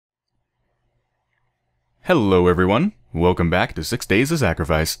Hello everyone, welcome back to 6 Days of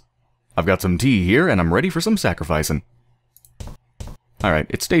Sacrifice. I've got some tea here and I'm ready for some sacrificing. Alright,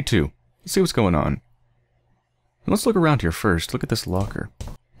 it's day 2. Let's see what's going on. Let's look around here first. Look at this locker.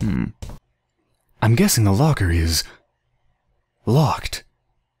 I'm guessing the locker is locked.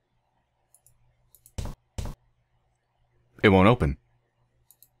 It won't open.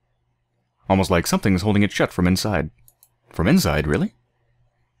 Almost like something's holding it shut from inside. From inside, really?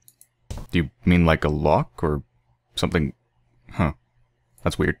 Do you mean like a lock or something? Huh.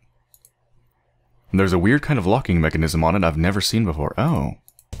 That's weird. There's a weird kind of locking mechanism on it I've never seen before. Oh.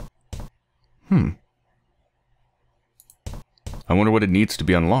 I wonder what it needs to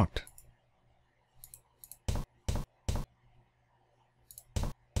be unlocked.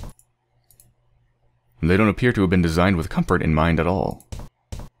 They don't appear to have been designed with comfort in mind at all.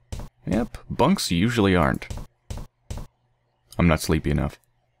 Yep, bunks usually aren't. I'm not sleepy enough.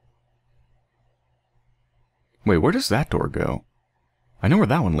 Wait, where does that door go? I know where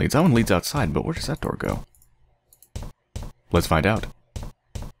that one leads. That one leads outside, but where does that door go? Let's find out.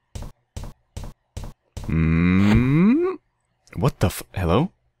 What the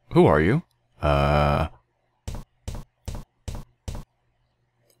hello? Who are you? I'm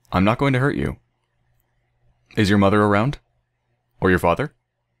not going to hurt you. Is your mother around? Or your father?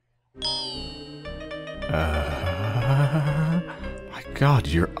 My God,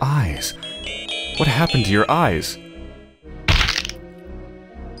 your eyes. What happened to your eyes?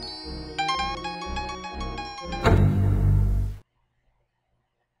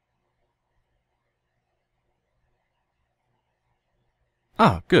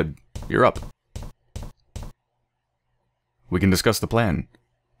 Ah, good. You're up. We can discuss the plan.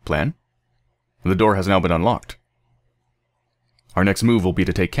 Plan? The door has now been unlocked. Our next move will be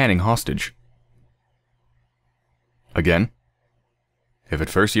to take Canning hostage. Again? If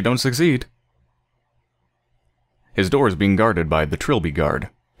at first you don't succeed. His door is being guarded by the Trilby Guard.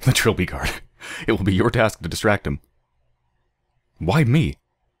 The Trilby Guard. It will be your task to distract him. Why me?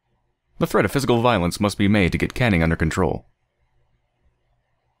 The threat of physical violence must be made to get Canning under control.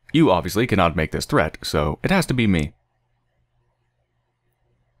 You obviously cannot make this threat, so it has to be me.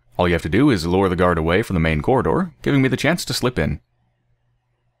 All you have to do is lure the guard away from the main corridor, giving me the chance to slip in.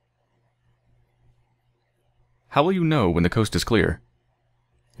 How will you know when the coast is clear?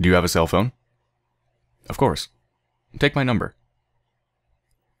 Do you have a cell phone? Of course. Take my number.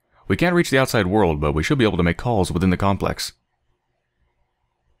 We can't reach the outside world, but we should be able to make calls within the complex.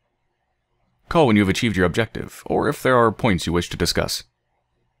 Call when you have achieved your objective, or if there are points you wish to discuss.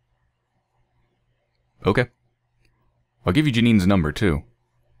 Okay. I'll give you Janine's number, too.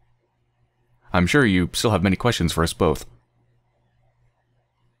 I'm sure you still have many questions for us both.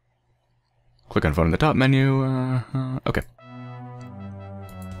 Click on phone in the top menu. Okay.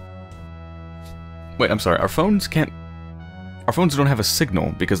 Wait, I'm sorry. Our phones don't have a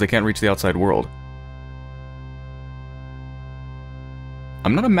signal because they can't reach the outside world.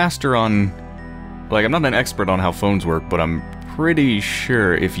 I'm not a master on... Like, I'm not an expert on how phones work, but I'm pretty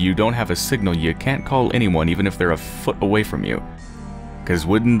sure if you don't have a signal, you can't call anyone even if they're a foot away from you. Because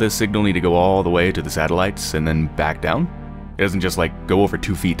wouldn't the signal need to go all the way to the satellites and then back down? It doesn't just, like, go over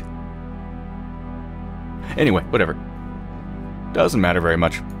 2 feet. Anyway, whatever. Doesn't matter very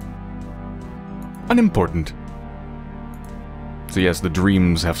much. Unimportant. So yes, the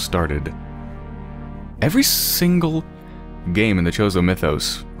dreams have started. Every single game in the Chzo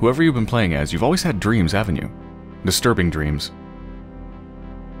Mythos, whoever you've been playing as, you've always had dreams, haven't you? Disturbing dreams.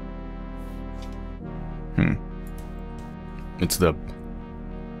 It's the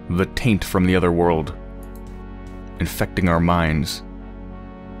taint from the other world infecting our minds.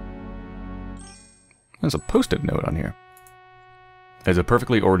 There's a post-it note on here. There's a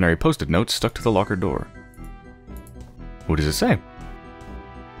perfectly ordinary post-it note stuck to the locker door. What does it say?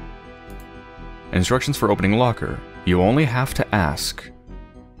 Instructions for opening locker. You only have to ask.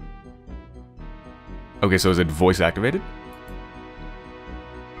 Okay, so is it voice activated?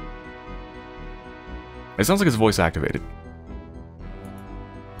 It sounds like it's voice activated.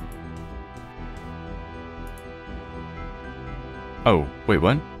 Oh, wait,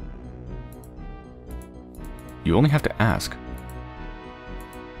 what? You only have to ask.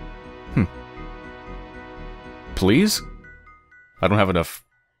 Please? I don't have enough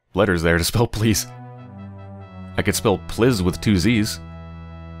letters there to spell please. I could spell pliz with 2 Z's.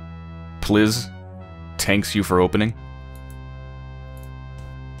 Pliz thanks you for opening.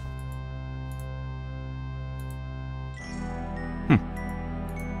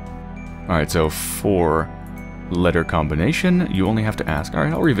 Alright, so 4-letter combination, you only have to ask.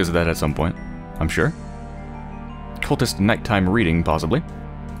 Alright, I'll revisit that at some point, I'm sure. Cultist nighttime reading, possibly.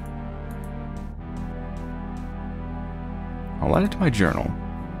 I'll add it to my journal.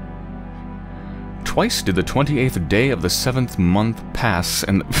 Twice did the 28th day of the 7th month pass,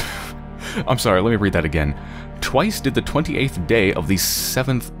 and... I'm sorry, let me read that again. Twice did the 28th day of the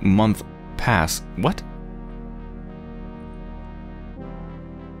 7th month pass. What?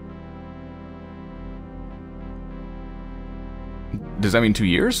 Does that mean 2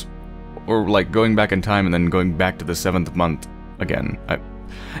 years? Or, like, going back in time and then going back to the 7th month again?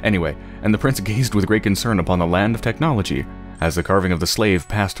 Anyway, and the prince gazed with great concern upon the land of technology, as the carving of the slave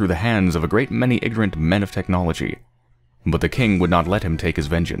passed through the hands of a great many ignorant men of technology. But the king would not let him take his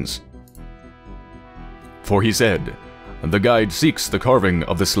vengeance. For he said, "The guide seeks the carving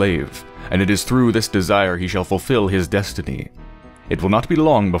of the slave, and it is through this desire he shall fulfill his destiny. It will not be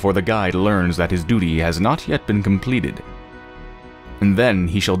long before the guide learns that his duty has not yet been completed, and then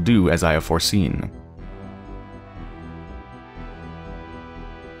he shall do as I have foreseen."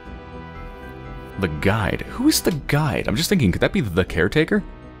 The guide? Who is the guide? I'm just thinking, could that be the caretaker?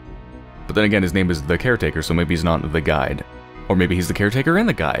 But then again, his name is the caretaker, so maybe he's not the guide. Or maybe he's the caretaker and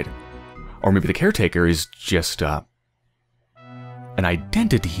the guide. Or maybe the caretaker is just, an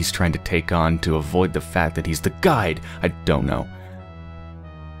identity he's trying to take on to avoid the fact that he's the guide. I don't know.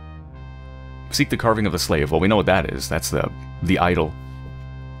 Seek the carving of the slave. Well, we know what that is. That's the idol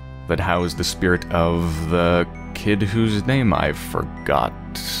that housed the spirit of the kid whose name I forgot.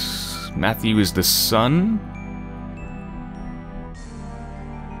 Matthew is the son?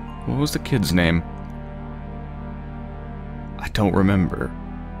 What was the kid's name? I don't remember.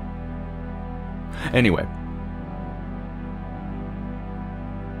 Anyway.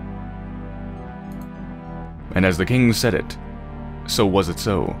 And as the king said it, so was it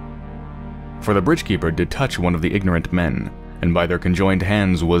so. For the bridgekeeper did touch one of the ignorant men, and by their conjoined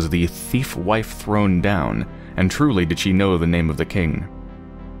hands was the thief-wife thrown down, and truly did she know the name of the king.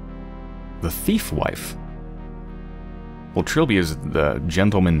 The thief-wife? Well, Trilby is the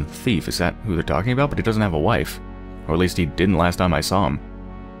gentleman thief, is that who they're talking about? But he doesn't have a wife. Or at least he didn't last time I saw him.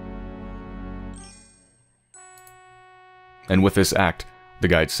 And with this act, the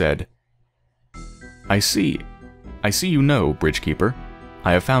guide said, I see you know, bridgekeeper.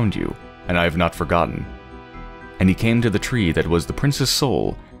 I have found you, and I have not forgotten." And he came to the tree that was the prince's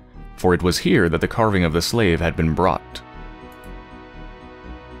soul, for it was here that the carving of the slave had been brought.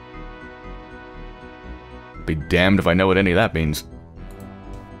 Be damned if I know what any of that means.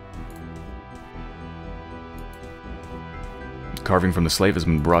 The carving from the slave has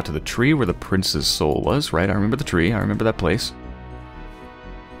been brought to the tree where the prince's soul was, right? I remember the tree, I remember that place.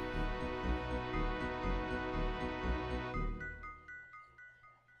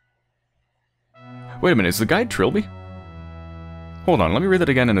 Wait a minute, is the guide Trilby? Hold on, let me read that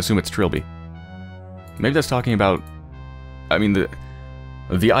again and assume it's Trilby. Maybe that's talking about... I mean,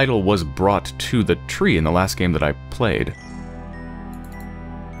 the idol was brought to the tree in the last game that I played.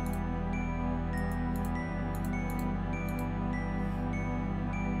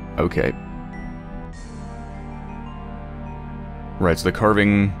 Okay. Right, so the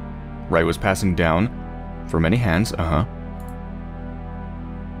carving... Right, was passing down for many hands,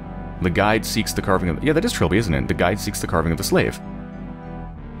 The guide seeks the carving of... Yeah, that is Trilby, isn't it? The guide seeks the carving of the slave.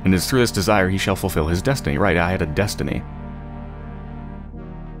 And it is through this desire he shall fulfill his destiny. Right, I had a destiny.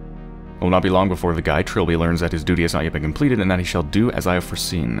 It will not be long before the guide, Trilby, learns that his duty has not yet been completed, and that he shall do as I have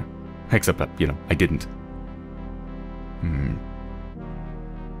foreseen. Except that, you know, I didn't. I'm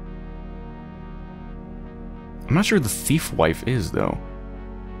not sure who the thief wife is, though.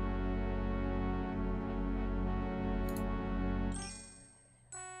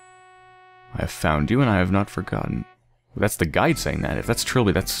 I have found you, and I have not forgotten. That's the guide saying that. If that's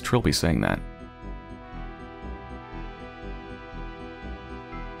Trilby saying that.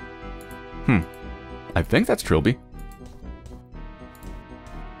 I think that's Trilby.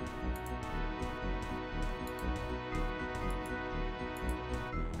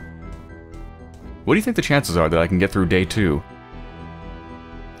 What do you think the chances are that I can get through day 2?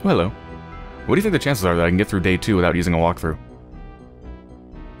 Hello. What do you think the chances are that I can get through day 2 without using a walkthrough?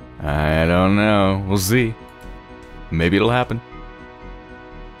 I don't know. We'll see. Maybe it'll happen.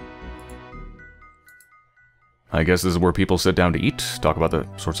 I guess this is where people sit down to eat, talk about the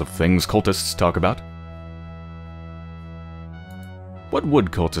sorts of things cultists talk about. What would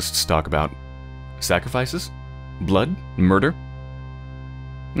cultists talk about? Sacrifices? Blood? Murder?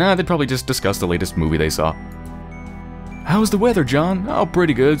 Nah, they'd probably just discuss the latest movie they saw. How's the weather, John? Oh,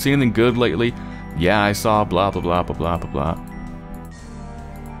 pretty good. See anything good lately? Yeah, I saw blah blah blah blah blah blah blah.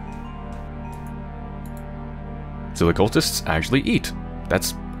 So the cultists actually eat.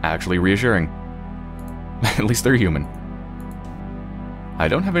 That's actually reassuring. At least they're human. I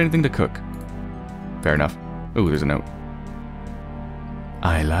don't have anything to cook. Fair enough. Ooh, there's a note.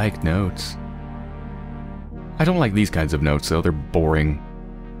 I like notes. I don't like these kinds of notes, though. They're boring.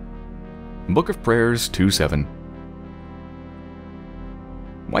 Book of Prayers 2-7.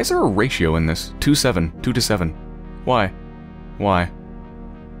 Why is there a ratio in this? 2-7. 2-7. Why? Why?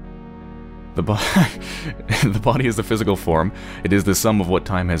 The body is the physical form. It is the sum of what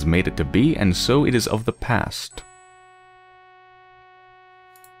time has made it to be, and so it is of the past.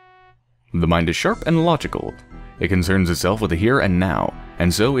 The mind is sharp and logical. It concerns itself with the here and now,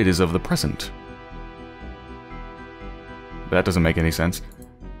 and so it is of the present. That doesn't make any sense.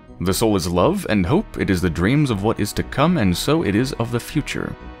 The soul is love and hope. It is the dreams of what is to come, and so it is of the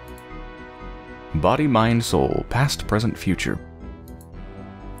future. Body, mind, soul, past, present, future.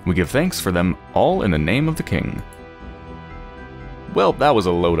 We give thanks for them all in the name of the king. Well, that was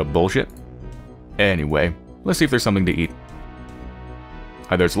a load of bullshit. Anyway, let's see if there's something to eat.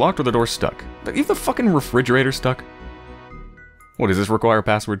 Either it's locked or the door's stuck. Is the fucking refrigerator stuck? What, does this require a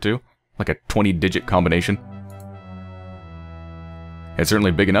password too? Like a 20-digit combination? It's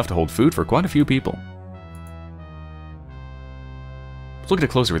certainly big enough to hold food for quite a few people. Let's look at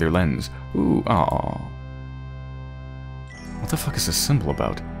it closer with your lens. Ooh, aww. What the fuck is this symbol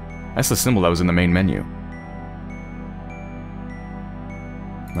about? That's the symbol that was in the main menu.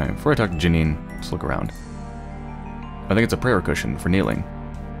 Right, before I talk to Janine, let's look around. I think it's a prayer cushion for kneeling.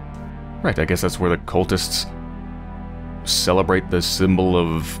 Right, I guess that's where the cultists celebrate the symbol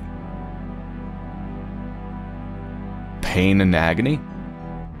of pain and agony?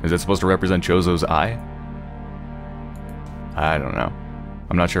 Is that supposed to represent Chzo's eye? I don't know.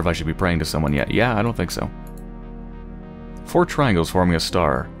 I'm not sure if I should be praying to someone yet. Yeah, I don't think so. 4 triangles forming a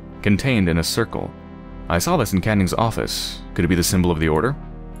star, contained in a circle. I saw this in Canning's office. Could it be the symbol of the order?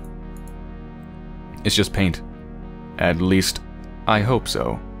 It's just paint. At least, I hope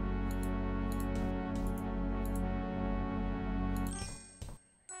so.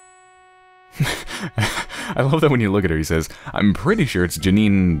 I love that when you look at her, he says, I'm pretty sure it's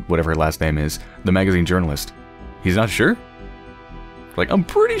Janine, whatever her last name is, the magazine journalist. He's not sure? Like, I'm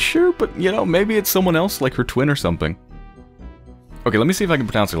pretty sure, but, you know, maybe it's someone else, like her twin or something. Okay, let me see if I can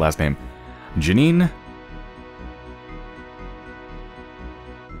pronounce her last name. Janine.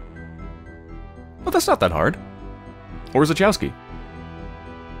 Well, that's not that hard. Orzechowski.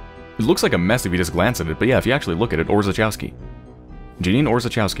 It looks like a mess if you just glance at it, but yeah, if you actually look at it, Orzechowski. Janine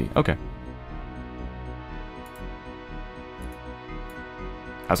Orzechowski. Okay.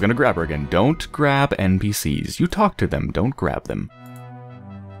 I was gonna grab her again. Don't grab NPCs. You talk to them, don't grab them.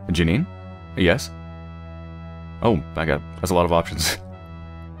 Janine? Yes? Oh, that's a lot of options.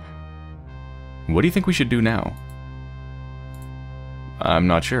 What do you think we should do now? I'm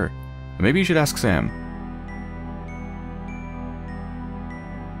not sure. Maybe you should ask Sam.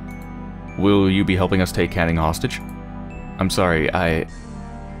 Will you be helping us take Canning hostage? I'm sorry, I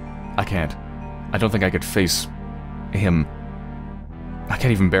can't. I don't think I could face him. I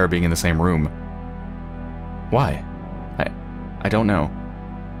can't even bear being in the same room. Why? I don't know.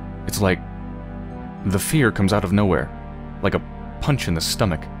 It's like the fear comes out of nowhere, like a punch in the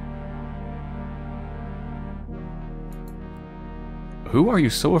stomach. Who are you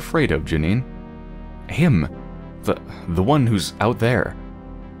so afraid of, Janine? Him. The one who's out there.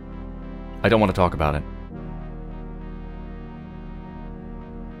 I don't want to talk about it.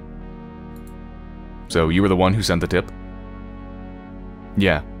 So, you were the one who sent the tip?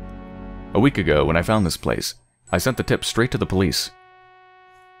 Yeah. A week ago, when I found this place, I sent the tip straight to the police.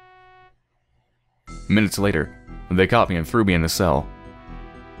 Minutes later, they caught me and threw me in the cell.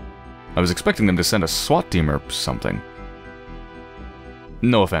 I was expecting them to send a SWAT team or something.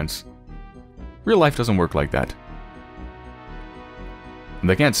 No offense. Real life doesn't work like that.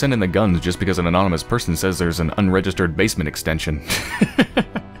 They can't send in the guns just because an anonymous person says there's an unregistered basement extension.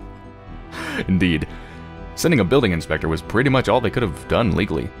 Indeed. Sending a building inspector was pretty much all they could have done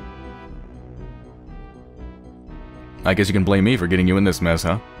legally. I guess you can blame me for getting you in this mess,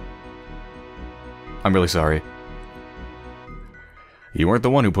 huh? I'm really sorry. You weren't the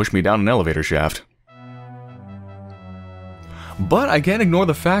one who pushed me down an elevator shaft. But I can't ignore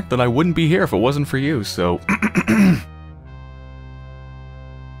the fact that I wouldn't be here if it wasn't for you, so...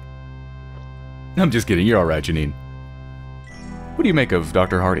 I'm just kidding, you're alright, Janine. What do you make of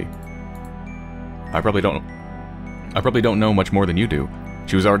Dr. Hardy? I probably don't know much more than you do.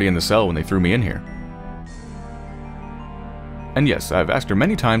 She was already in the cell when they threw me in here. And yes, I've asked her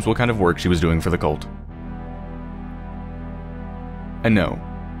many times what kind of work she was doing for the cult. And no,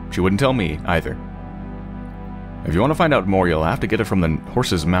 she wouldn't tell me either. If you want to find out more, you'll have to get it from the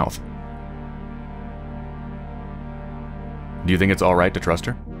horse's mouth. Do you think it's alright to trust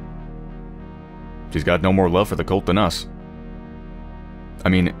her? She's got no more love for the cult than us. I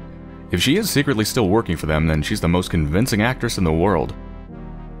mean, if she is secretly still working for them, then she's the most convincing actress in the world.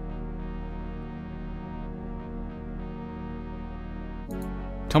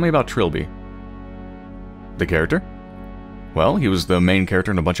 Tell me about Trilby. The character? Well, he was the main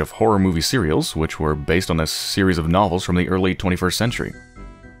character in a bunch of horror movie serials, which were based on a series of novels from the early 21st century.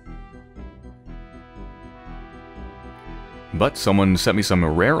 But someone sent me some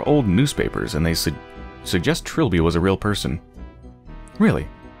rare old newspapers, and they suggest Trilby was a real person. Really?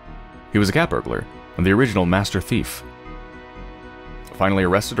 He was a cat burglar, and the original master thief. Finally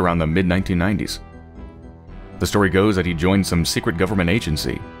arrested around the mid-1990s. The story goes that he joined some secret government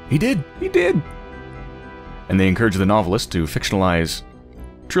agency. He did! He did! And they encouraged the novelist to fictionalize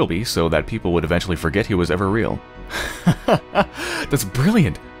Trilby so that people would eventually forget he was ever real. That's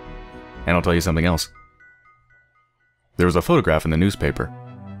brilliant! And I'll tell you something else. There was a photograph in the newspaper.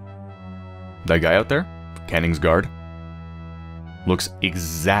 That guy out there, Canning's guard, looks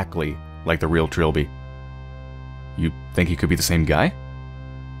exactly like the real Trilby. You think he could be the same guy?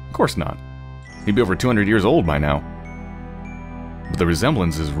 Of course not. He'd be over 200 years old by now. But the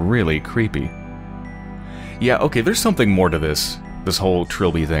resemblance is really creepy. Yeah, okay, there's something more to this whole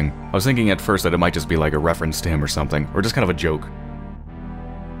Trilby thing. I was thinking at first that it might just be like a reference to him or something, or just kind of a joke.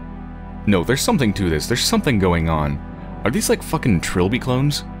 No, there's something to this. There's something going on. Are these like fucking Trilby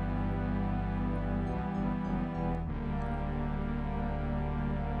clones?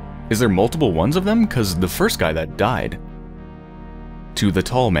 Is there multiple ones of them? Because the first guy that died, to the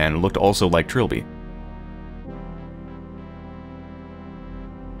tall man, looked also like Trilby.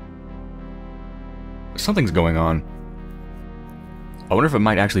 Something's going on. I wonder if it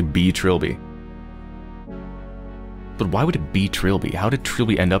might actually be Trilby. But why would it be Trilby? How did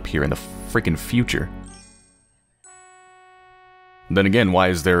Trilby end up here in the freaking future? Then again, why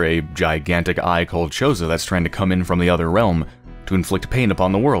is there a gigantic eye called Chzo that's trying to come in from the other realm to inflict pain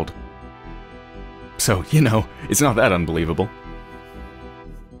upon the world? So, you know, it's not that unbelievable.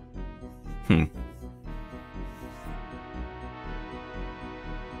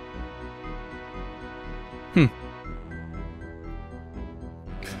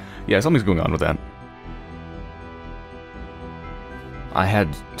 Yeah, something's going on with that. I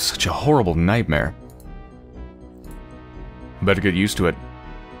had such a horrible nightmare. Better get used to it.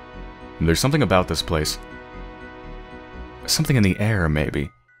 There's something about this place. Something in the air, maybe.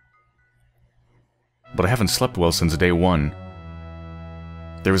 But I haven't slept well since day one.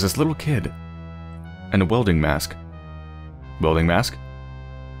 There was this little kid. And a welding mask. Welding mask?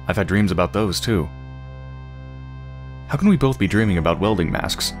 I've had dreams about those, too. How can we both be dreaming about welding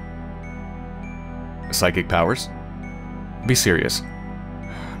masks? Psychic powers? Be serious.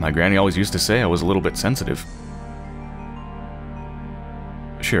 My granny always used to say I was a little bit sensitive.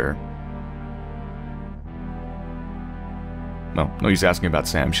 Sure. Well, no use asking about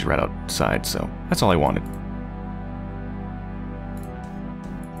Sam, she's right outside, so that's all I wanted.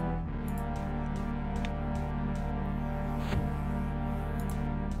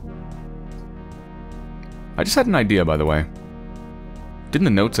 I just had an idea, by the way. Didn't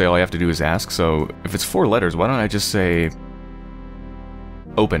the note say all I have to do is ask, so if it's 4 letters, why don't I just say...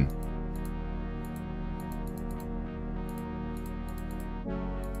 open.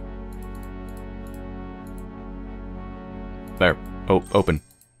 There. Oh, open.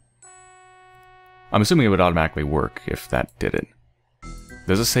 I'm assuming it would automatically work if that did it.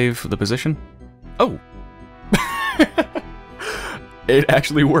 Does it save the position? Oh! It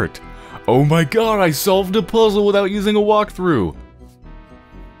actually worked. Oh my god, I solved a puzzle without using a walkthrough!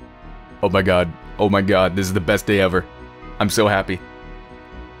 Oh my god, this is the best day ever. I'm so happy.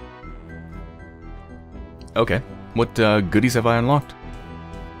 Okay, what goodies have I unlocked?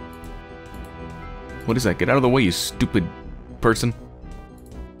 What is that? Get out of the way, you stupid person.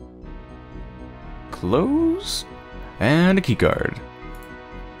 Clothes? And a keycard.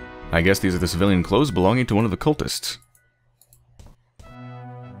 I guess these are the civilian clothes belonging to one of the cultists.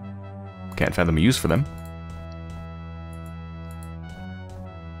 Can't fathom a use for them.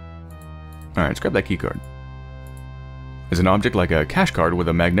 Alright, let's grab that keycard. Is an object like a cash card with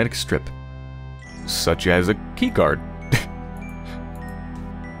a magnetic strip. Such as a keycard.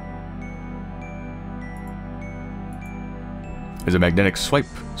 There's a magnetic swipe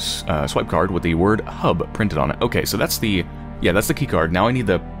card with the word hub printed on it. Okay, so that's the... yeah, that's the keycard. Now I need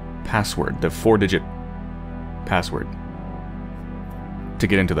the password, the 4-digit password to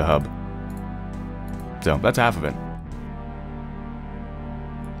get into the hub. So, that's half of it.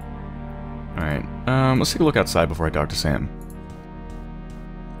 Alright, let's take a look outside before I talk to Sam.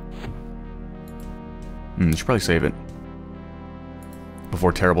 Should probably save it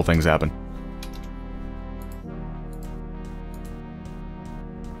before terrible things happen.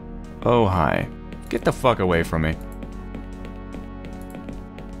 Oh, hi. Get the fuck away from me.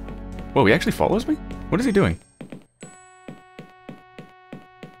 Whoa, he actually follows me? What is he doing?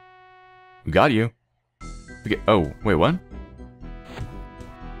 We got you. Oh, wait, what?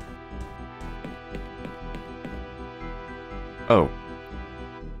 Oh.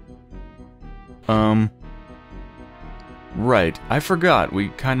 Right. I forgot. We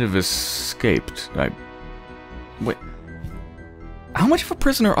kind of escaped. Wait. How much of a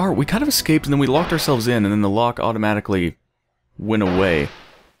prisoner are we? We kind of escaped and then we locked ourselves in and then the lock automatically went away.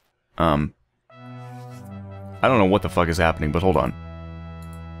 I don't know what the fuck is happening, but hold on.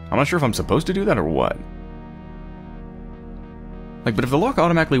 I'm not sure if I'm supposed to do that or what. Like, but if the lock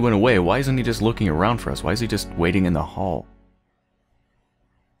automatically went away, why isn't he just looking around for us? Why is he just waiting in the hall?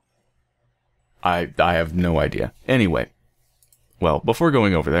 I have no idea. Anyway. Well, before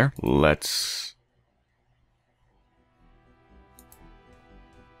going over there, let's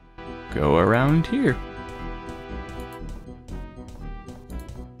go around here.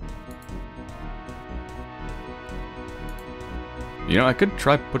 You know, I could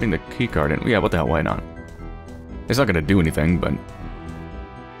try putting the keycard in. Yeah, what the hell, why not? It's not gonna do anything, but...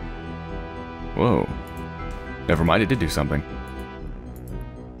 Whoa. Never mind, it did do something.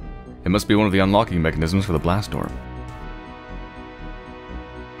 It must be one of the unlocking mechanisms for the blast door.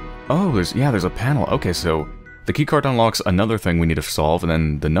 Oh, there's a panel. Okay, so the keycard unlocks another thing we need to solve, and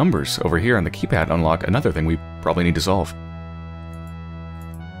then the numbers over here on the keypad unlock another thing we probably need to solve.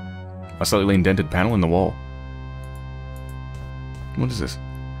 A slightly indented panel in the wall. What is this?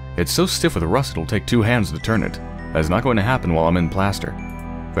 It's so stiff with rust it'll take 2 hands to turn it. That is not going to happen while I'm in plaster.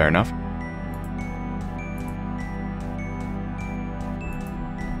 Fair enough.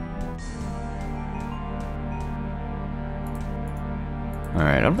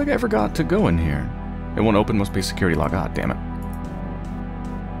 Alright, I don't think I ever got to go in here. It won't open, must be a security lock. Ah, damn it.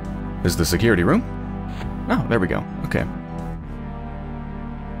 This is the security room? Oh, there we go. Okay.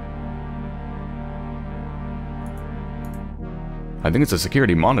 I think it's a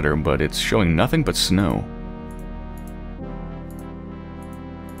security monitor, but it's showing nothing but snow.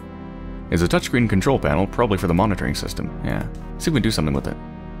 It's a touchscreen control panel, probably for the monitoring system. Yeah. See if we can do something with it.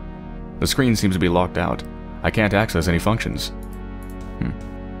 The screen seems to be locked out. I can't access any functions.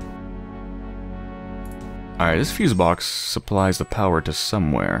 Alright, this fuse box supplies the power to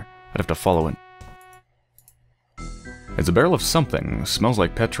somewhere. I'd have to follow it. It's a barrel of something. Smells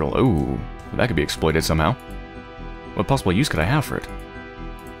like petrol. Ooh, that could be exploited somehow. What possible use could I have for it?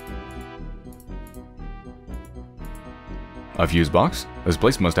 A fuse box? This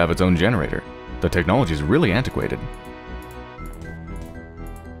place must have its own generator. The technology is really antiquated.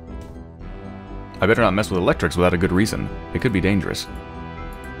 I better not mess with electrics without a good reason. It could be dangerous.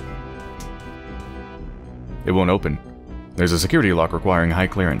 It won't open. There's a security lock requiring high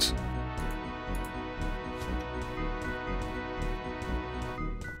clearance.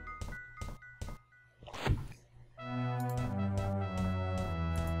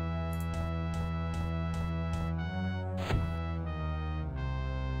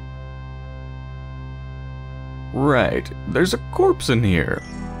 Right, there's a corpse in here.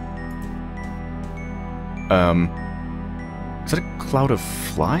 Is that a cloud of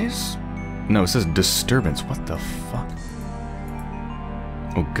flies? No, it says disturbance. What the fuck?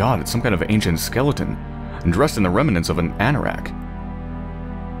 Oh god, it's some kind of ancient skeleton, dressed in the remnants of an anorak.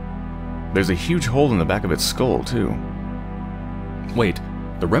 There's a huge hole in the back of its skull, too. Wait,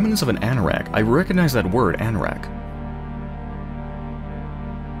 the remnants of an anorak. I recognize that word, anorak.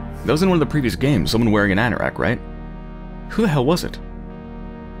 That was in one of the previous games, someone wearing an anorak, right? Who the hell was it?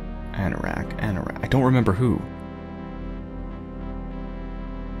 Anorak. I don't remember who.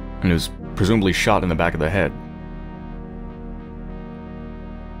 And it was presumably shot in the back of the head.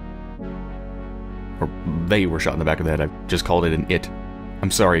 Or they were shot in the back of the head. I just called it an it.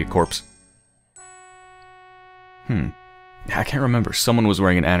 I'm sorry, corpse. I can't remember. Someone was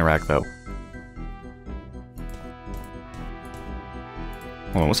wearing an anorak, though.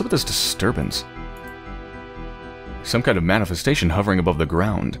 Hold on, what's up with this disturbance? Some kind of manifestation hovering above the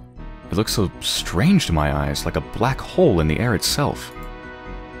ground. It looks so strange to my eyes, like a black hole in the air itself.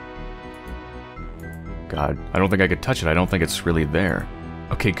 God, I don't think I could touch it. I don't think it's really there.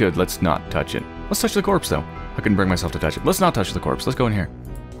 Okay, good. Let's not touch it. Let's touch the corpse, though. I couldn't bring myself to touch it. Let's not touch the corpse. Let's go in here.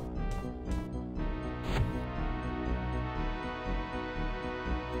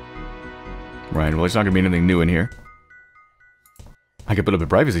 Right, well, there's not going to be anything new in here. I could put up a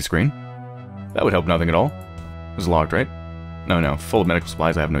privacy screen. That would help nothing at all. It was locked, right? No, full of medical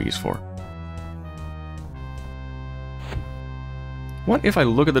supplies I have no use for. What if I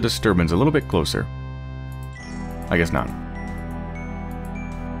look at the disturbance a little bit closer? I guess not.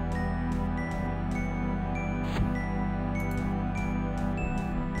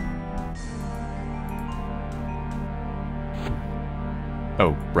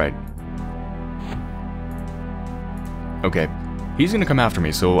 Oh, right. Okay. He's gonna come after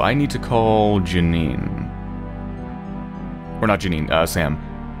me, so I need to call Janine. Or not Janine, Sam.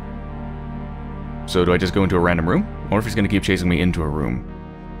 So do I just go into a random room? I wonder if he's gonna keep chasing me into a room.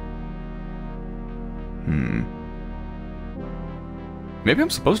 Maybe I'm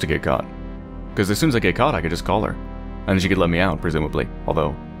supposed to get caught. Because as soon as I get caught, I could just call her. And then she could let me out, presumably.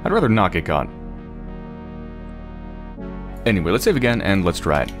 Although, I'd rather not get caught. Anyway, let's save again, and let's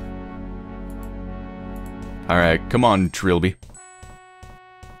try it. Alright, come on, Trilby.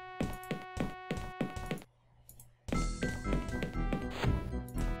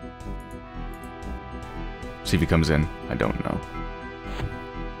 See if he comes in. I don't know.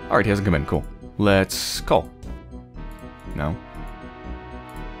 Alright, he hasn't come in. Cool. Let's call. No.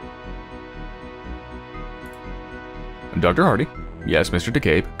 Dr. Hardy. Yes, Mr.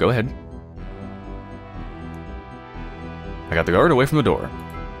 DeCabe. Go ahead. I got the guard away from the door.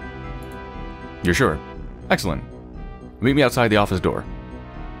 You're sure? Excellent. Meet me outside the office door.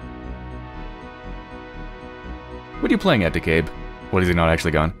 What are you playing at, DeCabe? What, is he not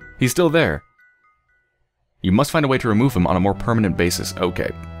actually gone? He's still there. You must find a way to remove him on a more permanent basis.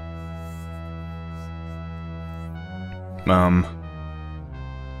 Okay.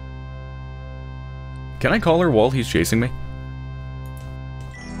 Can I call her while he's chasing me?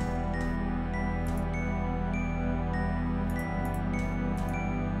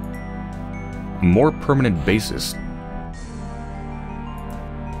 More permanent basis.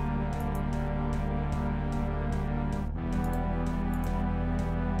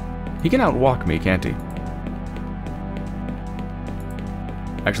 He can outwalk me, can't he?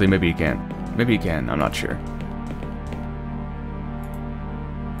 Actually, maybe he can. Maybe he can, I'm not sure.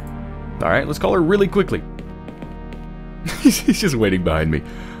 Alright, let's call her really quickly. He's just waiting behind me.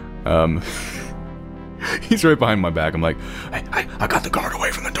 He's right behind my back. I'm like, hey, I got the guard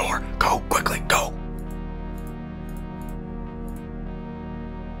away from the door. Go, quickly, go.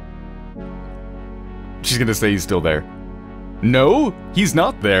 She's gonna say he's still there. No, he's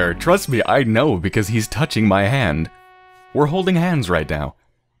not there. Trust me, I know, because he's touching my hand. We're holding hands right now.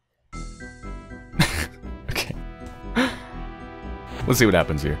 Okay. Let's see what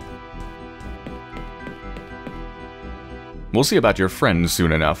happens here. We'll see about your friends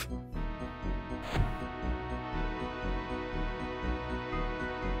soon enough.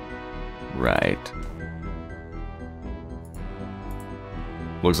 Right.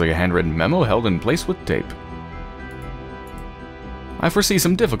 Looks like a handwritten memo held in place with tape. I foresee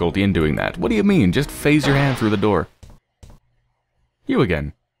some difficulty in doing that. What do you mean? Just phase your hand through the door. You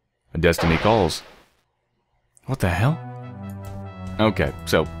again. A destiny calls. What the hell? Okay,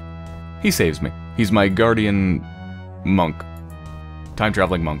 so he saves me. He's my guardian monk.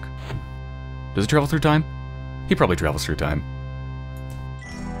 Time-traveling monk. Does he travel through time? He probably travels through time.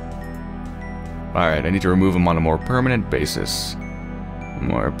 Alright, I need to remove him on a more permanent basis.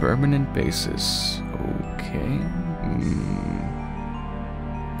 More permanent basis. Okay.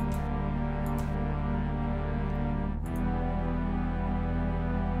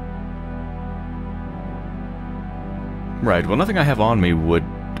 Right, well, nothing I have on me would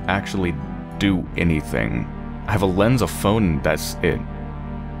actually do anything. I have a lens, a phone, and that's it.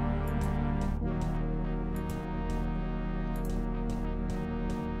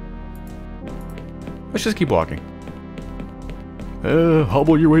 Let's just keep walking.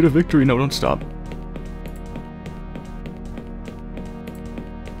 Hobble your way to victory. No, don't stop.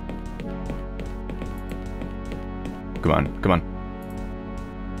 Come on, come on.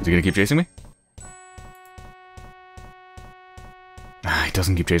 Is he gonna keep chasing me? Ah, he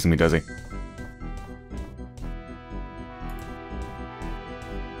doesn't keep chasing me, does he?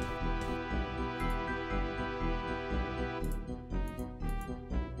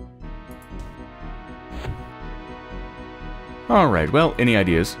 Alright, well, any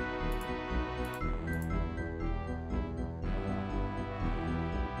ideas?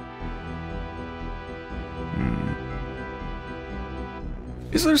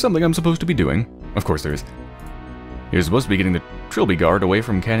 Is there something I'm supposed to be doing? Of course there is. You're supposed to be getting the Trilby guard away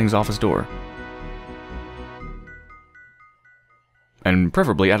from Canning's office door. And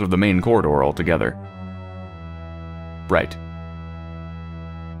preferably out of the main corridor altogether. Right.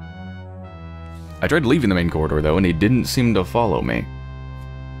 I tried leaving the main corridor, though, and he didn't seem to follow me.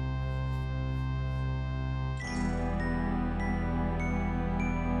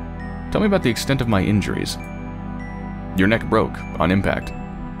 Tell me about the extent of my injuries. Your neck broke, on impact.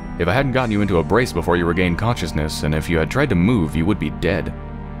 If I hadn't gotten you into a brace before you regained consciousness, and if you had tried to move, you would be dead.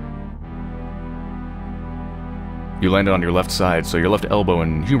 You landed on your left side, so your left elbow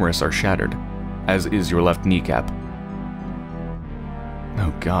and humerus are shattered, as is your left kneecap.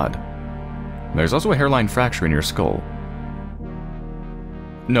 Oh god. There's also a hairline fracture in your skull.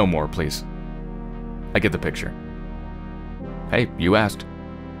 No more, please. I get the picture. Hey, you asked.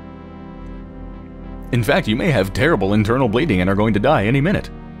 In fact, you may have terrible internal bleeding and are going to die any minute.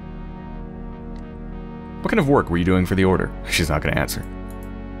 What kind of work were you doing for the Order? She's not going to answer.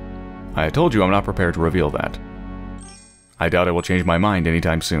 I told you I'm not prepared to reveal that. I doubt I will change my mind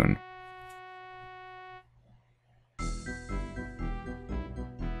anytime soon.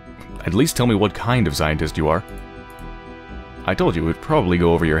 At least tell me what kind of scientist you are. I told you it would probably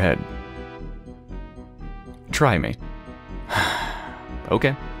go over your head. Try me.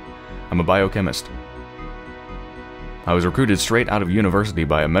 Okay. I'm a biochemist. I was recruited straight out of university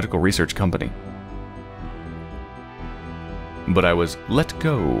by a medical research company. But I was let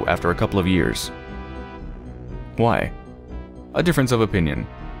go after a couple of years. Why? A difference of opinion.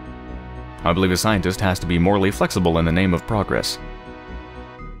 I believe a scientist has to be morally flexible in the name of progress.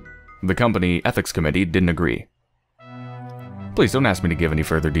 The company ethics committee didn't agree. Please don't ask me to give any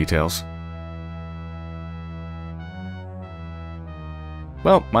further details.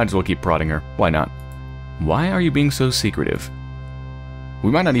 Well, might as well keep prodding her. Why not? Why are you being so secretive?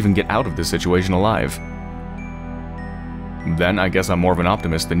 We might not even get out of this situation alive. Then I guess I'm more of an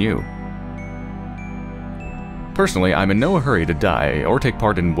optimist than you. Personally, I'm in no hurry to die or take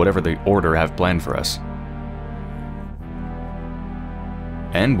part in whatever the Order have planned for us.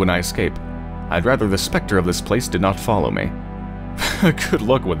 And when I escape, I'd rather the specter of this place did not follow me. Good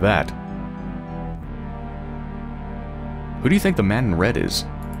luck with that. Who do you think the man in red is?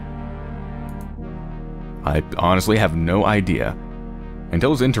 I honestly have no idea.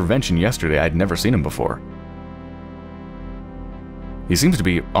 Until his intervention yesterday, I'd never seen him before. He seems to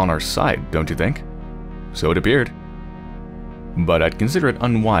be on our side, don't you think? So it appeared. But I'd consider it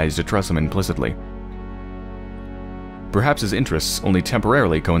unwise to trust him implicitly. Perhaps his interests only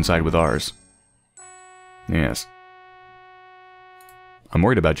temporarily coincide with ours. Yes. I'm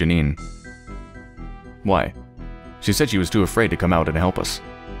worried about Janine. Why? She said she was too afraid to come out and help us.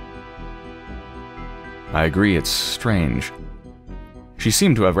 I agree, it's strange. She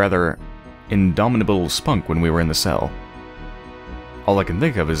seemed to have rather indomitable spunk when we were in the cell. All I can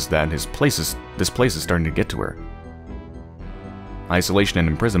think of is that this place is starting to get to her. Isolation and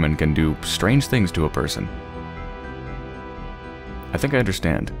imprisonment can do strange things to a person. I think I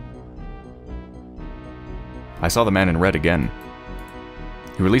understand. I saw the man in red again.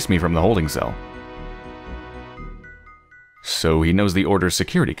 He released me from the holding cell. So he knows the Order's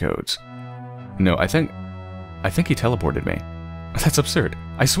security codes. No, I think he teleported me. That's absurd.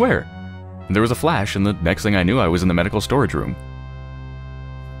 I swear. There was a flash, and the next thing I knew, I was in the medical storage room.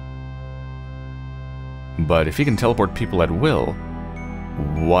 But if he can teleport people at will,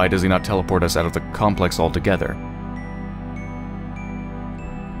 why does he not teleport us out of the complex altogether?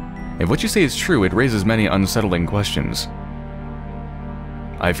 If what you say is true, it raises many unsettling questions.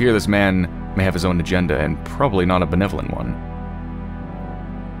 I fear this man may have his own agenda, and probably not a benevolent one.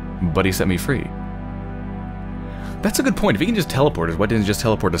 But he set me free. That's a good point. If he can just teleport us, why didn't he just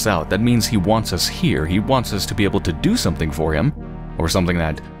teleport us out? That means he wants us here. He wants us to be able to do something for him, or something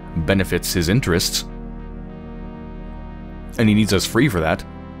that benefits his interests. And he needs us free for that,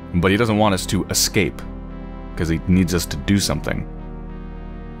 but he doesn't want us to escape, because he needs us to do something.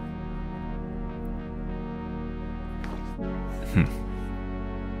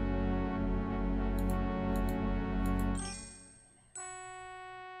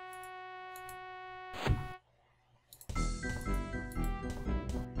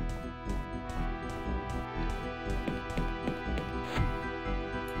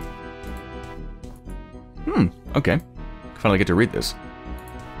 Okay. Finally get to read this.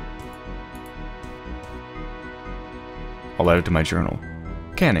 I'll add it to my journal.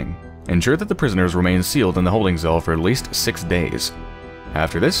 Canning. Ensure that the prisoners remain sealed in the holding cell for at least 6 days.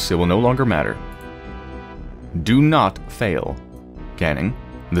 After this, it will no longer matter. Do not fail. Canning,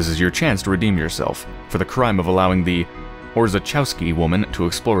 this is your chance to redeem yourself for the crime of allowing the Orzachowski woman to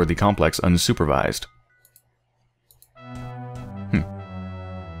explore the complex unsupervised.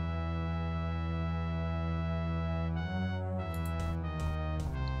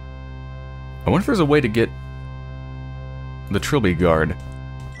 I wonder if there's a way to get the Trilby guard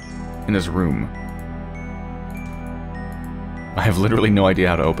in this room. I have literally no idea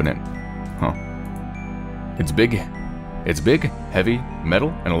how to open it. Huh. It's big, heavy, metal,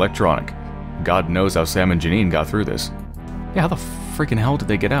 and electronic. God knows how Sam and Janine got through this. Yeah, how the freaking hell did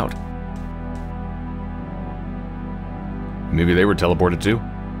they get out? Maybe they were teleported too?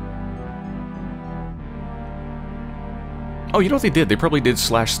 Oh, you know what they did? They probably did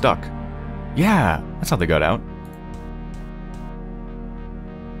 /stuck. Yeah, that's how they got out.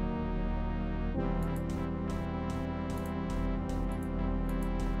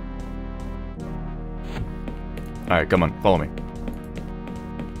 Alright, come on, follow me.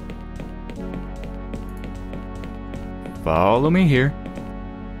 Follow me here.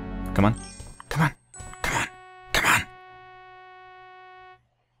 Come on. Come on. Come on. Come on.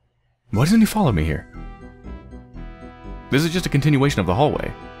 Why doesn't he follow me here? This is just a continuation of the hallway.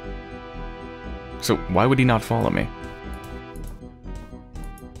 So why would he not follow me?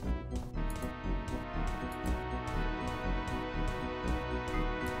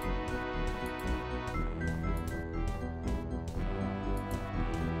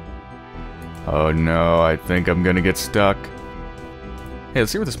 Oh no, I think I'm gonna get stuck. Hey,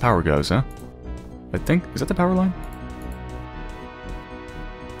 let's see where this power goes, huh? I think... is that the power line?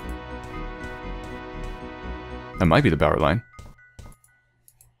 That might be the power line.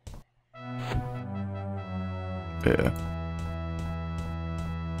 Yeah.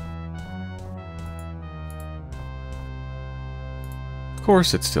 Of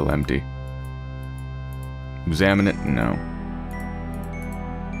course it's still empty. Examine it? No.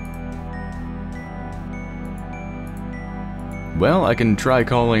 Well, I can try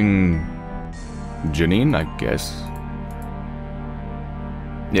calling Janine, I guess.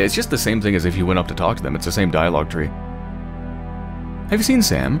 Yeah, it's just the same thing as if you went up to talk to them. It's the same dialogue tree. Have you seen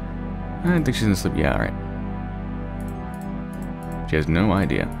Sam? I don't think she's in sleep. Yeah, alright. She has no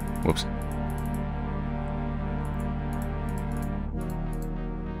idea. Whoops.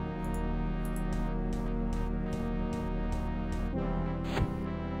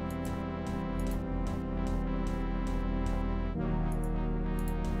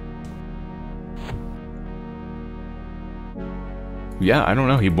 Yeah, I don't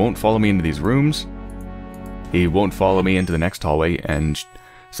know. He won't follow me into these rooms. He won't follow me into the next hallway, and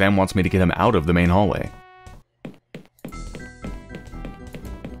Sam wants me to get him out of the main hallway.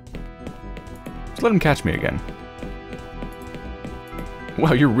 Just let him catch me again.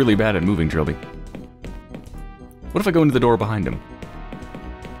 Wow, you're really bad at moving, Trilby. What if I go into the door behind him?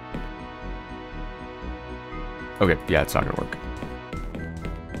 Okay, yeah, it's not gonna work.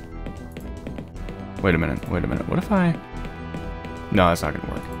 Wait a minute, wait a minute. What if I... No, that's not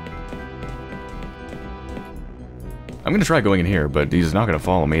gonna work. I'm gonna try going in here, but he's not gonna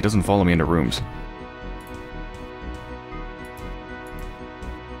follow me. He doesn't follow me into rooms.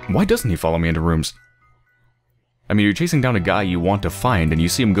 Why doesn't he follow me into rooms? I mean, you're chasing down a guy you want to find, and you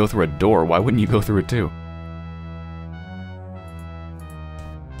see him go through a door. Why wouldn't you go through it too?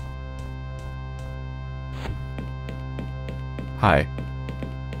 Hi.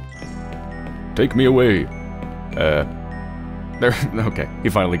 Take me away. There, okay, he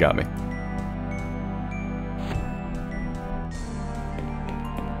finally got me.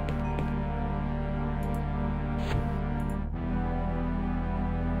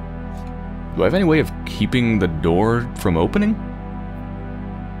 Do I have any way of keeping the door from opening?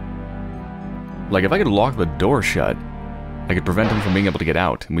 Like, if I could lock the door shut, I could prevent him from being able to get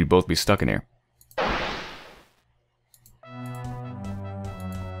out, and we'd both be stuck in here.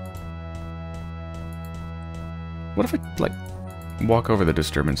 What if I, like... walk over the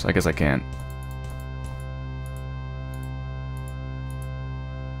disturbance? I guess I can.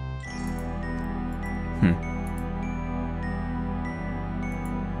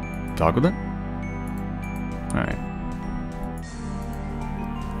 Talk with it? Alright.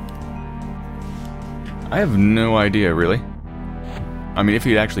 I have no idea, really. I mean, if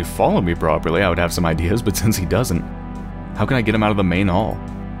he'd actually followed me properly, I would have some ideas, but since he doesn't, how can I get him out of the main hall?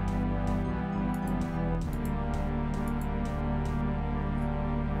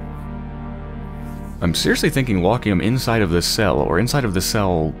 I'm seriously thinking locking him inside of this cell, or inside of the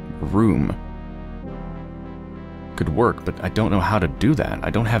cell room. Could work, but I don't know how to do that. I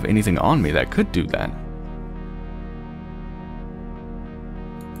don't have anything on me that could do that.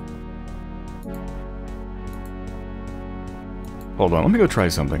 Hold on, let me go try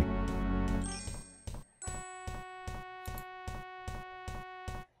something.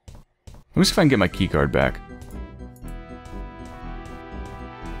 Let me see if I can get my keycard back.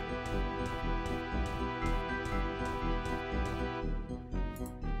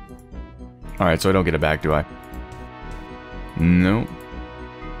 Alright, so I don't get it back, do I? No.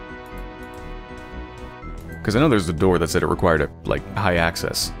 Because I know there's a door that said it required, like, high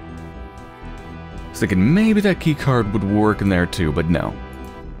access. I was thinking maybe that key card would work in there too, but no.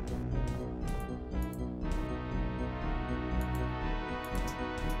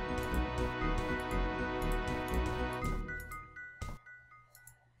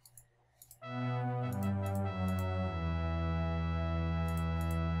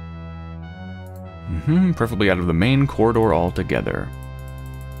 Preferably out of the main corridor altogether.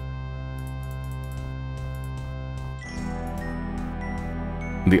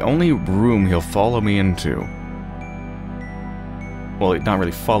 The only room he'll follow me into Well, not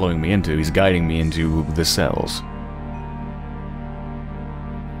really following me into, he's guiding me into the cells.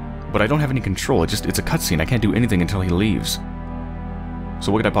 But I don't have any control, it's a cutscene, I can't do anything until he leaves.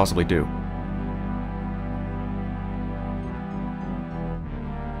 So what could I possibly do?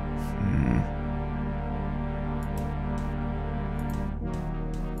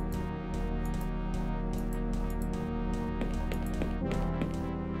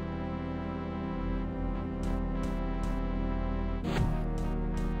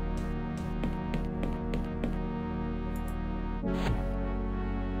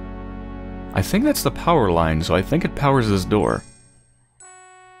 I think that's the power line, so I think it powers this door.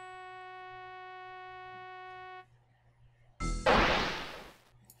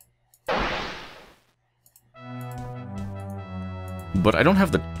 But I don't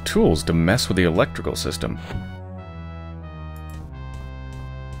have the tools to mess with the electrical system.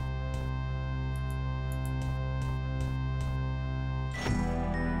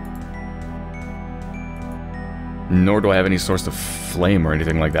 Nor do I have any source of flame or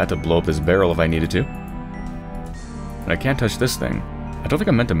anything like that to blow up this barrel if I needed to. And I can't touch this thing. I don't think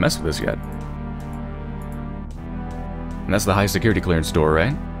I'm meant to mess with this yet. And that's the high security clearance door,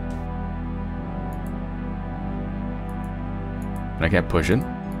 right? And I can't push it.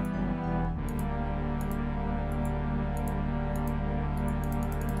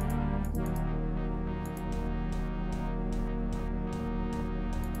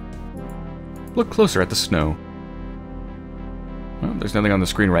 Look closer at the snow. Well, there's nothing on the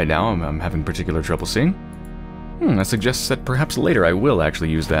screen right now I'm having particular trouble seeing. That suggests that perhaps later I will actually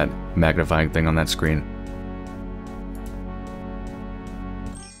use that magnifying thing on that screen.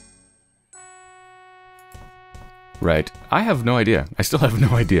 Right. I have no idea. I still have no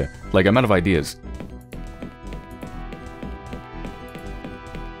idea. Like, I'm out of ideas.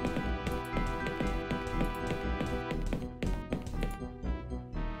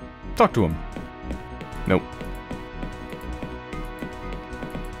 Talk to him. Nope.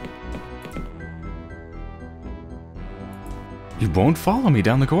 He won't follow me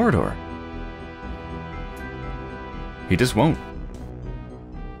down the corridor. He just won't.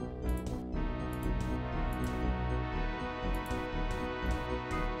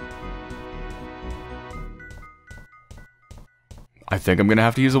 I think I'm gonna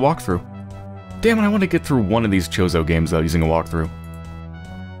have to use a walkthrough. Damn it, I want to get through one of these Chzo games without using a walkthrough.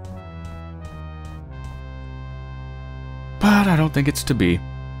 But I don't think it's to be.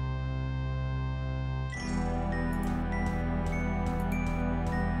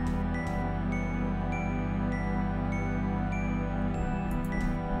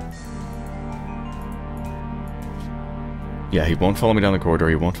 Yeah, he won't follow me down the corridor,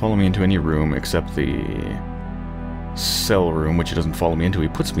 he won't follow me into any room except the cell room, which he doesn't follow me into. He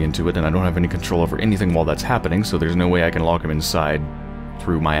puts me into it, and I don't have any control over anything while that's happening, so there's no way I can lock him inside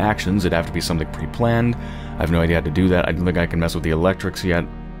through my actions. It'd have to be something pre-planned. I have no idea how to do that. I don't think I can mess with the electrics yet.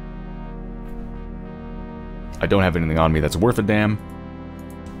 I don't have anything on me that's worth a damn.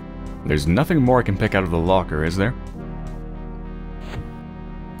 There's nothing more I can pick out of the locker, is there?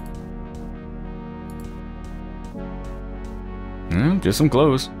 Just some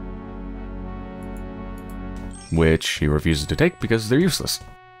clothes. Which he refuses to take because they're useless.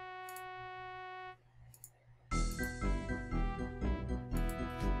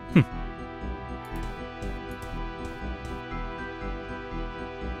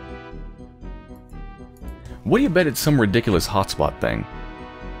 What do you bet it's some ridiculous hotspot thing?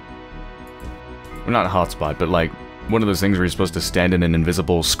 Well, not a hotspot, but like one of those things where you're supposed to stand in an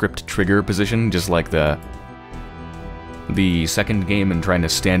invisible script trigger position, just like the second game and trying to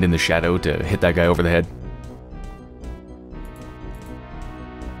stand in the shadow to hit that guy over the head.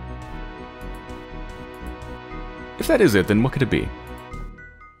 If that is it, then what could it be?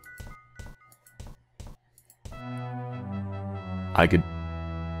 I could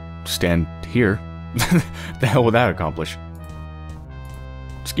stand here. The hell would that accomplish?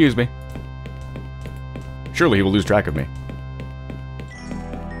 Excuse me. Surely he will lose track of me.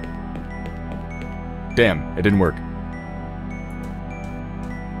 Damn, it didn't work.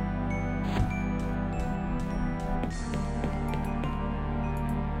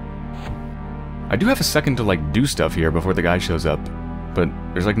 I do have a second to, like, do stuff here before the guy shows up, but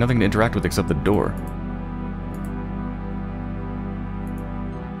there's, like, nothing to interact with except the door.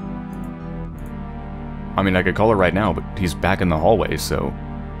 I mean, I could call her right now, but he's back in the hallway, so...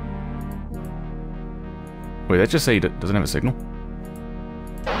 Wait, that just say he doesn't have a signal?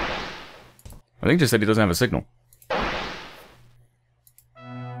 I think it just said he doesn't have a signal.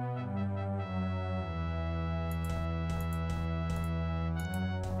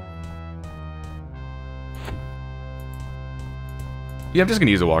 Yeah, I'm just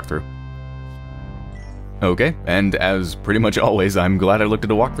gonna use a walkthrough. Okay, and as pretty much always, I'm glad I looked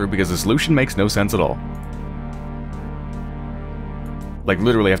at a walkthrough because the solution makes no sense at all. Like,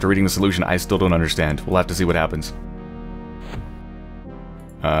 literally, after reading the solution, I still don't understand. We'll have to see what happens.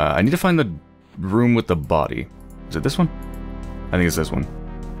 I need to find the room with the body. Is it this one? I think it's this one.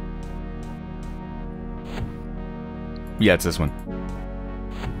 Yeah, it's this one.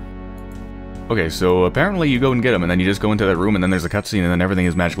 Okay, so apparently you go and get him, and then you just go into that room, and then there's a cutscene, and then everything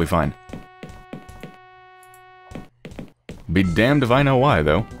is magically fine. Be damned if I know why,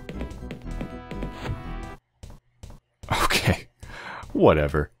 though. Okay.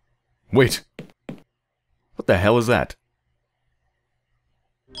 Whatever. Wait. What the hell is that?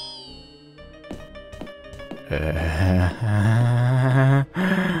 The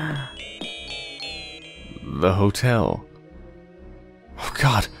hotel. Oh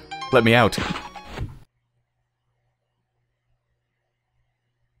god, let me out.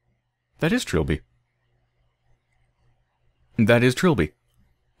 That is Trilby. That is Trilby.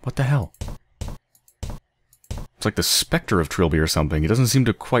 What the hell? It's like the specter of Trilby or something. He doesn't seem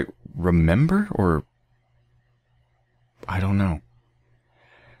to quite remember, or... I don't know.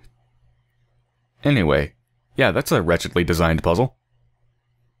 Anyway, yeah, that's a wretchedly designed puzzle.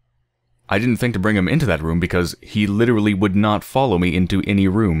 I didn't think to bring him into that room because he literally would not follow me into any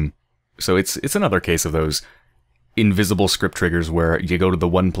room. So it's another case of those invisible script triggers where you go to the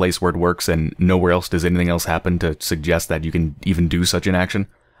one place where it works and nowhere else does anything else happen to suggest that you can even do such an action.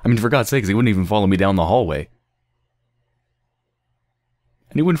 I mean, for God's sakes, he wouldn't even follow me down the hallway.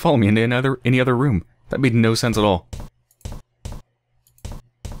 And he wouldn't follow me into any other room. That made no sense at all.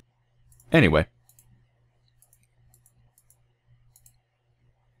 Anyway.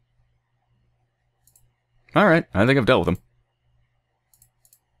 Alright, I think I've dealt with him.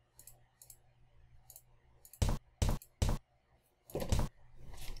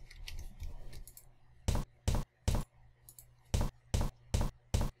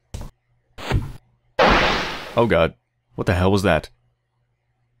 Oh god. What the hell was that?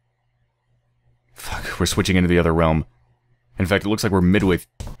 Fuck, we're switching into the other realm. In fact, it looks like we're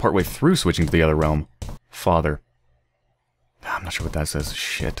partway through switching to the other realm. Father. I'm not sure what that says.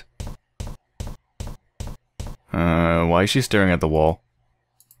 Shit. Why is she staring at the wall?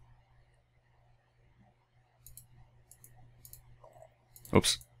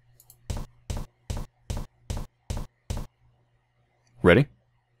 Oops. Ready?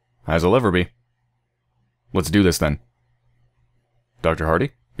 As I'll ever be. Let's do this then. Dr.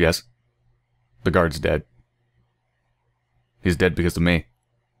 Hardy? Yes. The guard's dead. He's dead because of me.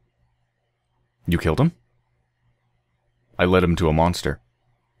 You killed him? I led him to a monster.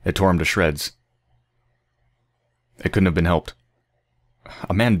 It tore him to shreds. It couldn't have been helped.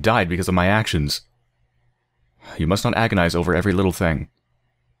 A man died because of my actions. You must not agonize over every little thing.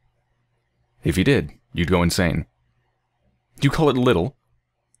 If you did, you'd go insane. Do you call it little?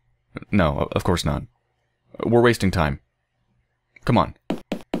 No, of course not. We're wasting time. Come on.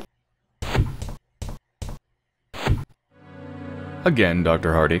 Again,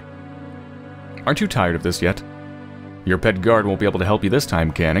 Dr. Hardy. Aren't you tired of this yet? Your pet guard won't be able to help you this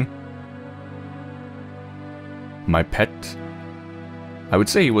time, Canning. My pet? I would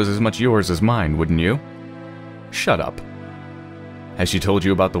say he was as much yours as mine, wouldn't you? Shut up. Has she told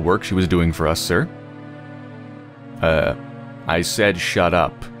you about the work she was doing for us, sir? I said shut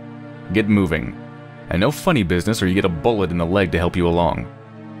up. Get moving. And no funny business or you get a bullet in the leg to help you along.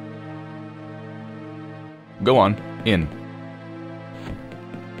 Go on, in.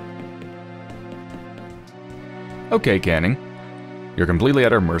 Okay, Canning. You're completely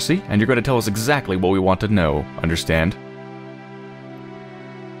at our mercy, and you're going to tell us exactly what we want to know, understand?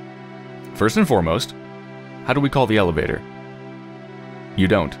 First and foremost, how do we call the elevator? You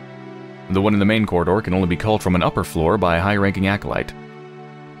don't. The one in the main corridor can only be called from an upper floor by a high-ranking acolyte.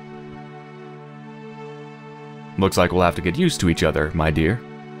 Looks like we'll have to get used to each other, my dear.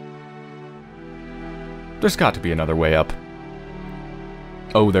 There's got to be another way up.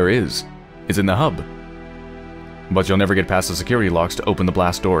 Oh, there is. It's in the hub. But you'll never get past the security locks to open the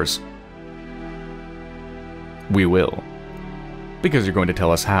blast doors. We will. Because you're going to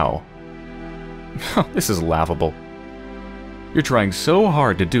tell us how. This is laughable. You're trying so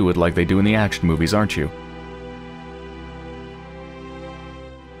hard to do it like they do in the action movies, aren't you?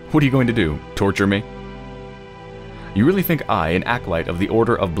 What are you going to do? Torture me? You really think I, an acolyte of the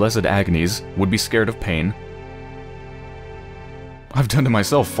Order of Blessed Agonies, would be scared of pain? I've done to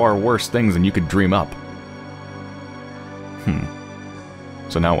myself far worse things than you could dream up.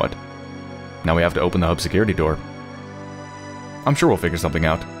 So now what? Now we have to open the hub security door. I'm sure we'll figure something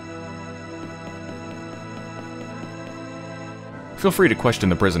out. Feel free to question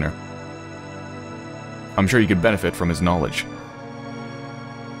the prisoner. I'm sure you could benefit from his knowledge.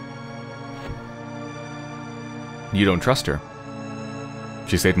 You don't trust her.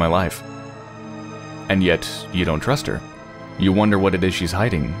 She saved my life. And yet, you don't trust her. You wonder what it is she's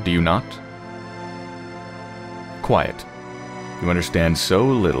hiding, do you not? Quiet. You understand so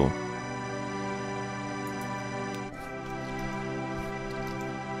little.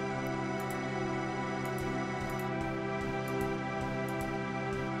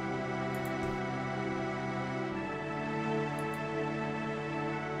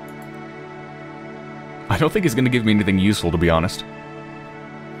 I don't think he's going to give me anything useful, to be honest.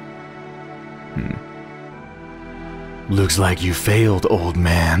 Looks like you failed, old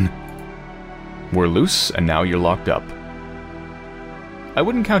man. We're loose, and now you're locked up. I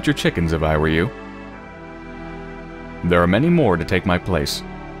wouldn't count your chickens if I were you. There are many more to take my place.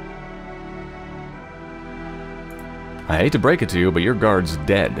 I hate to break it to you, but your guard's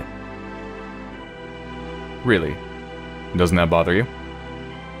dead. Really? Doesn't that bother you?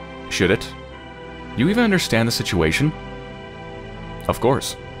 Should it? You even understand the situation? Of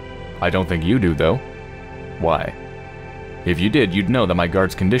course. I don't think you do, though. Why? If you did, you'd know that my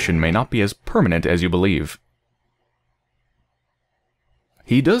guard's condition may not be as permanent as you believe.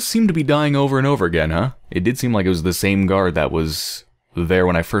 He does seem to be dying over and over again, huh? It did seem like it was the same guard that was there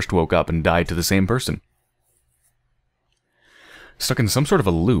when I first woke up and died to the same person. Stuck in some sort of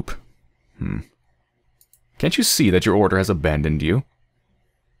a loop. Can't you see that your order has abandoned you?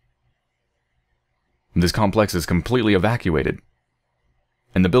 This complex is completely evacuated.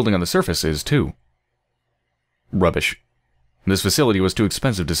 And the building on the surface is, too. Rubbish. This facility was too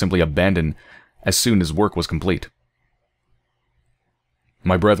expensive to simply abandon as soon as work was complete.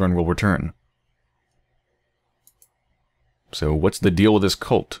 My brethren will return. So what's the deal with this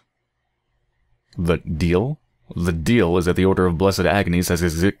cult? The deal? The deal is that the Order of Blessed Agonies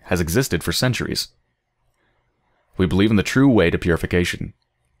has existed for centuries. We believe in the true way to purification.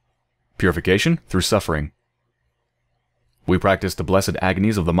 Purification through suffering. We practice the blessed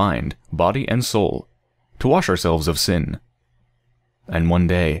agonies of the mind, body, and soul, to wash ourselves of sin. And one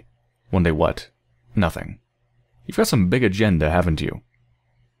day what? Nothing. You've got some big agenda, haven't you?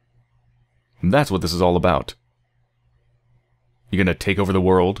 That's what this is all about. You gonna take over the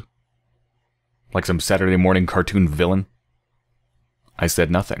world? Like some Saturday morning cartoon villain? I said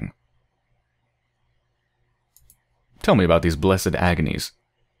nothing. Tell me about these blessed agonies.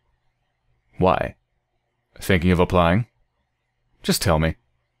 Why? Thinking of applying? Just tell me.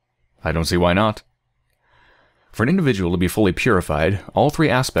 I don't see why not. For an individual to be fully purified, all three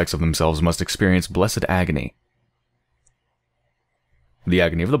aspects of themselves must experience blessed agony. The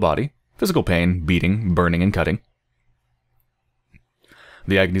agony of the body, physical pain, beating, burning, and cutting.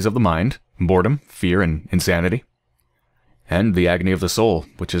 The agonies of the mind, boredom, fear, and insanity. And the agony of the soul,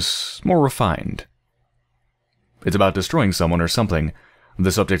 which is more refined. It's about destroying someone or something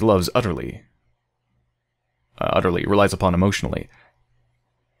the subject loves utterly, relies upon emotionally.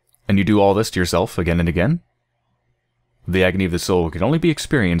 And you do all this to yourself again and again? The agony of the soul can only be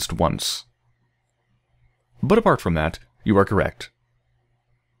experienced once. But apart from that, you are correct.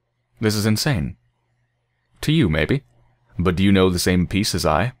 This is insane. To you, maybe. But do you know the same peace as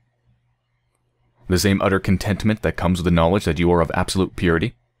I? The same utter contentment that comes with the knowledge that you are of absolute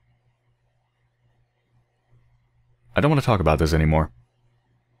purity? I don't want to talk about this anymore.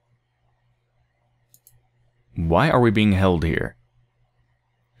 Why are we being held here?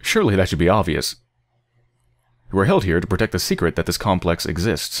 Surely that should be obvious. We're held here to protect the secret that this complex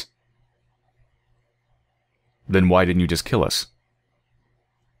exists. Then why didn't you just kill us?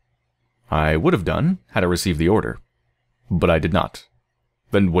 I would have done, had I received the order. But I did not.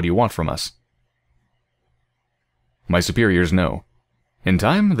 Then what do you want from us? My superiors know. In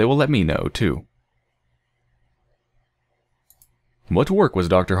time, they will let me know, too. What work was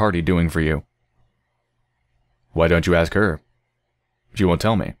Dr. Hardy doing for you? Why don't you ask her? She won't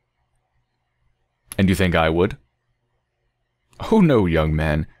tell me. And you think I would? Oh no, young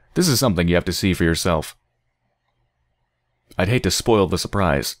man. This is something you have to see for yourself. I'd hate to spoil the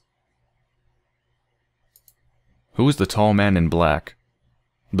surprise. Who is the tall man in black?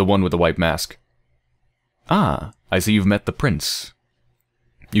 The one with the white mask. Ah, I see you've met the prince.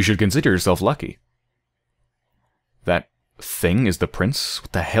 You should consider yourself lucky. That thing is the prince?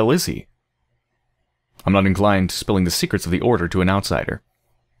 What the hell is he? I'm not inclined to spilling the secrets of the order to an outsider.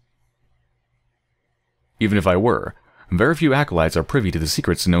 Even if I were, very few acolytes are privy to the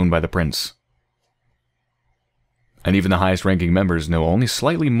secrets known by the prince. And even the highest-ranking members know only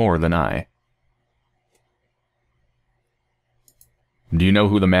slightly more than I. Do you know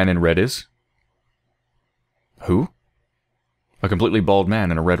who the man in red is? Who? A completely bald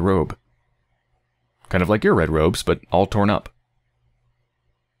man in a red robe. Kind of like your red robes, but all torn up.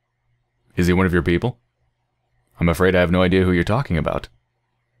 Is he one of your people? I'm afraid I have no idea who you're talking about.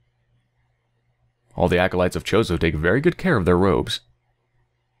 All the acolytes of Chzo take very good care of their robes.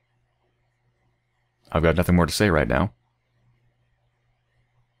 I've got nothing more to say right now.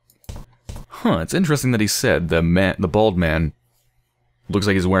 Huh, it's interesting that he said the bald man looks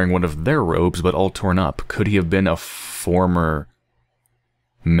like he's wearing one of their robes, but all torn up. Could he have been a former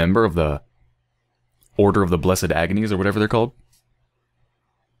member of the Order of the Blessed Agonies, or whatever they're called?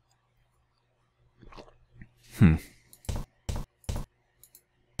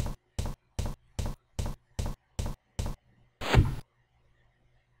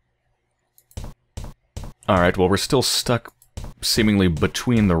 Alright, well, we're still stuck seemingly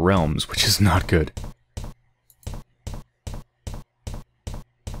between the realms, which is not good.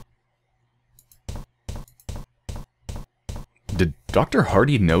 Did Dr.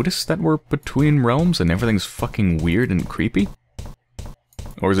 Hardy notice that we're between realms and everything's fucking weird and creepy?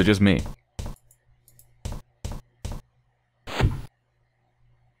 Or is it just me?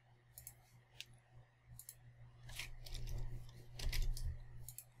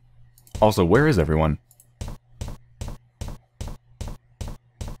 Also, where is everyone?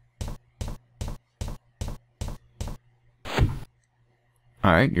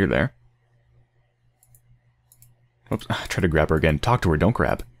 Alright, you're there. Oops, I tried to grab her again. Talk to her, don't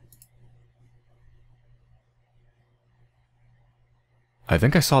grab. I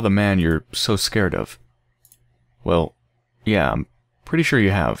think I saw the man you're so scared of. Well, yeah, I'm pretty sure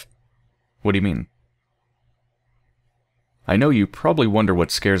you have. What do you mean? I know you probably wonder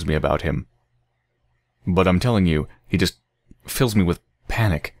what scares me about him. But I'm telling you, he just fills me with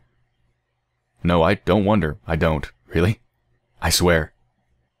panic. No, I don't wonder. I don't. Really? I swear.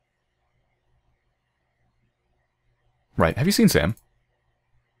 Right, have you seen Sam?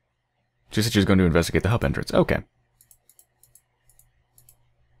 She said she was going to investigate the hub entrance. Okay.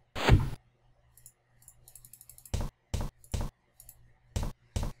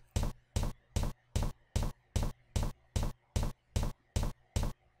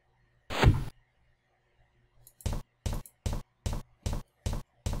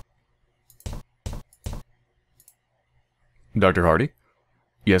 Dr. Hardy?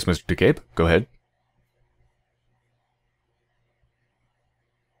 Yes, Mr. DeCape, go ahead.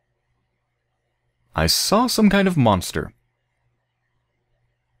 I saw some kind of monster.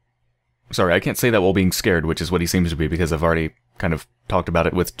 Sorry, I can't say that while being scared, which is what he seems to be, because I've already kind of talked about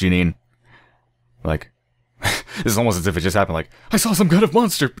it with Janine. Like, this is almost as if it just happened, like, I saw some kind of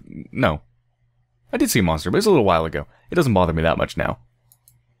monster! No. I did see a monster, but it was a little while ago. It doesn't bother me that much now.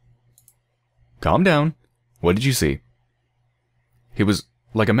 Calm down. What did you see? He was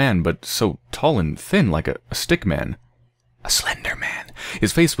like a man, but so tall and thin, like a stick man. A slender man.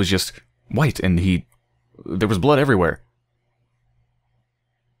 His face was just white, and there was blood everywhere.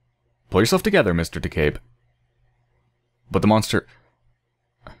 Pull yourself together, Mr. DeCabe. But the monster...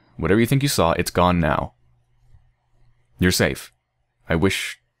 Whatever you think you saw, it's gone now. You're safe. I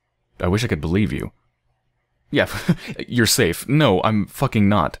wish I could believe you. Yeah, you're safe. No, I'm fucking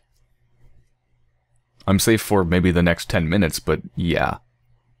not. I'm safe for maybe the next 10 minutes, but yeah.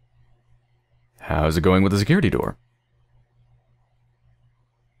 How's it going with the security door?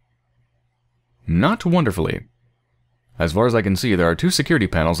 Not wonderfully. As far as I can see, there are 2 security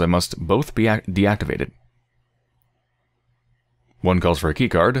panels that must both be deactivated. One calls for a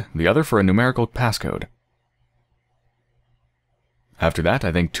keycard, the other for a numerical passcode. After that,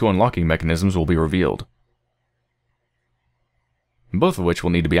 I think 2 unlocking mechanisms will be revealed. Both of which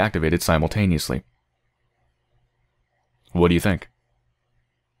will need to be activated simultaneously. What do you think?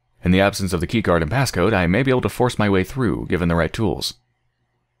 In the absence of the keycard and passcode, I may be able to force my way through, given the right tools.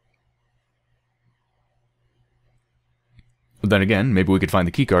 Then again, maybe we could find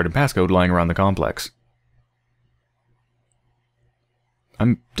the keycard and passcode lying around the complex.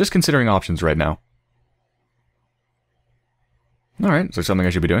 I'm just considering options right now. Alright, is there something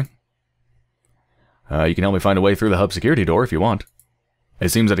I should be doing? You can help me find a way through the hub security door if you want. It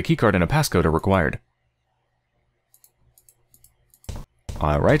seems that a keycard and a passcode are required.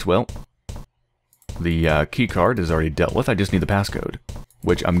 Alright, well, the keycard is already dealt with, I just need the passcode.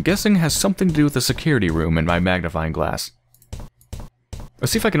 Which I'm guessing has something to do with the security room and my magnifying glass.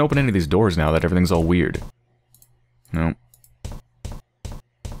 Let's see if I can open any of these doors now that everything's all weird. No.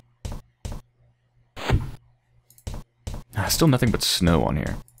 Still nothing but snow on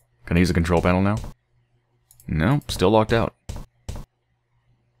here. Can I use the control panel now? No, still locked out.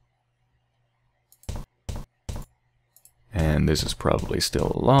 And this is probably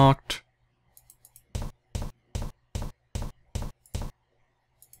still locked.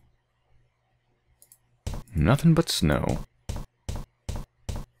 Nothing but snow.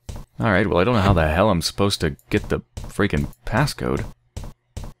 Alright, well I don't know how the hell I'm supposed to get the freaking passcode.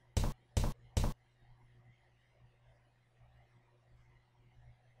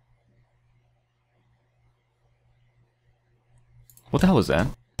 What the hell is that?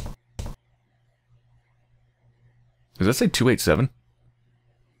 Does that say 287?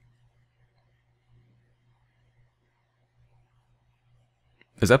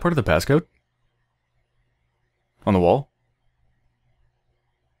 Is that part of the passcode? On the wall?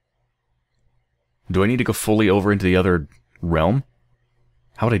 Do I need to go fully over into the other realm?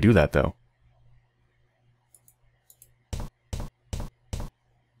 How would I do that, though?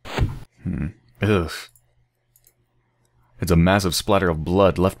 Ugh. It's a massive splatter of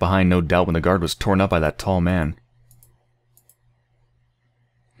blood, left behind no doubt when the guard was torn up by that tall man.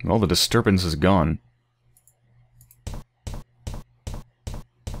 All the disturbance is gone.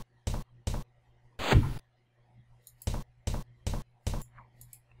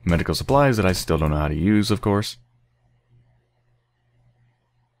 Medical supplies that I still don't know how to use, of course.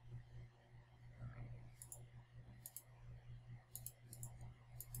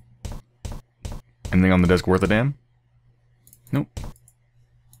 Anything on the desk worth a damn? Nope.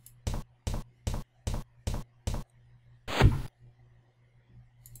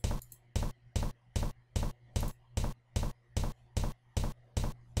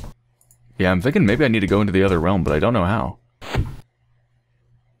 Yeah, I'm thinking maybe I need to go into the other realm, but I don't know how.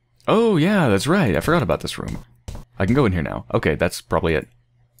 Oh, yeah, that's right. I forgot about this room. I can go in here now. Okay, that's probably it.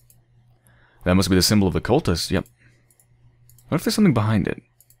 That must be the symbol of the cultists. Yep. What if there's something behind it?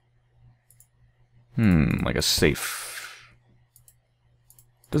 Like a safe.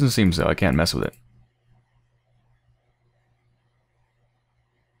 Doesn't seem so. I can't mess with it.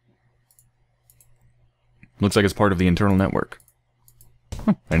 Looks like it's part of the internal network.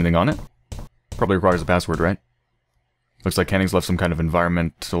 Anything on it? Probably requires a password, right? Looks like Henning's left some kind of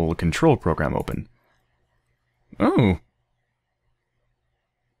environmental control program open. Oh.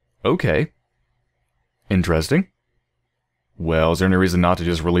 Okay. Interesting. Well, is there any reason not to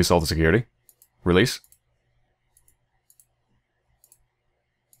just release all the security? Release?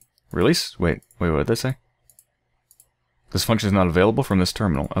 Release? Wait, what did that say? This function is not available from this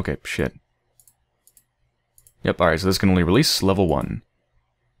terminal. Okay, shit. Yep, alright, so this can only release level 1.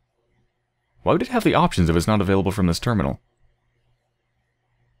 Why would it have the options if it's not available from this terminal?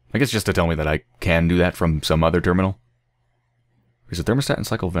 I guess just to tell me that I can do that from some other terminal. There's a thermostat and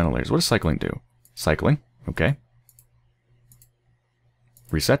cycle ventilators. What does cycling do? Cycling. Okay.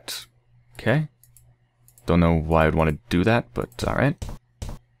 Reset. Okay. Don't know why I'd want to do that, but alright.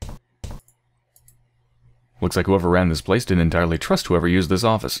 Looks like whoever ran this place didn't entirely trust whoever used this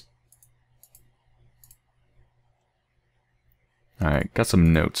office. Alright, got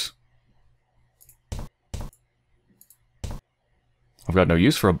some notes. I've got no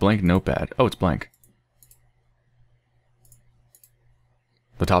use for a blank notepad. Oh, it's blank.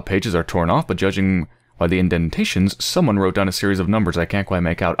 The top pages are torn off, but judging by the indentations, someone wrote down a series of numbers I can't quite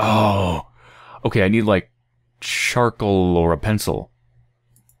make out. Oh! Okay, I need, like, charcoal or a pencil.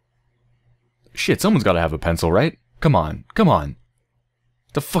 Shit, someone's gotta have a pencil, right? Come on, come on.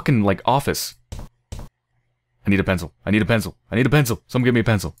 The fucking, like, office. I need a pencil. I need a pencil. I need a pencil. Someone give me a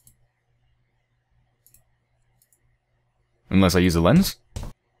pencil. Unless I use a lens?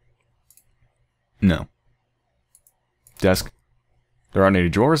 No. Desk. There aren't any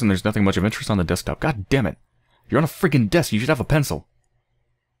drawers, and there's nothing much of interest on the desktop. God damn it. You're on a freaking desk. You should have a pencil.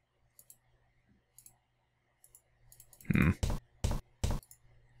 I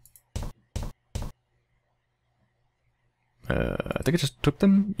think I just took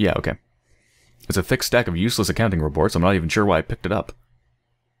them? Yeah, okay. It's a thick stack of useless accounting reports. I'm not even sure why I picked it up.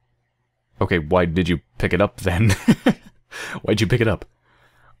 Okay, why did you pick it up then? Why'd you pick it up?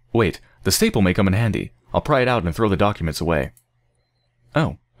 Wait, the staple may come in handy. I'll pry it out and throw the documents away.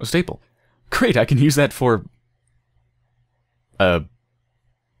 Oh, a staple. Great, I can use that for... I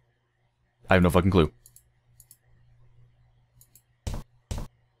have no fucking clue.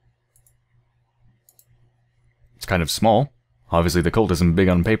 It's kind of small. Obviously the cult isn't big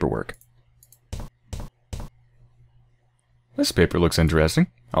on paperwork. This paper looks interesting.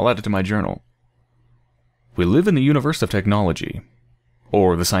 I'll add it to my journal. We live in the universe of technology,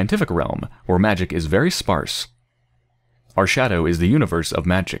 or the scientific realm, where magic is very sparse. Our shadow is the universe of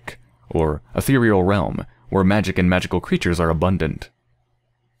magic, or ethereal realm, where magic and magical creatures are abundant.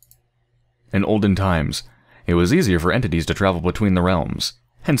 In olden times, it was easier for entities to travel between the realms,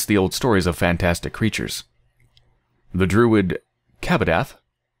 hence the old stories of fantastic creatures. The druid Kabadath,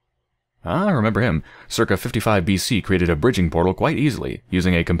 I remember him, circa 55 BC created a bridging portal quite easily,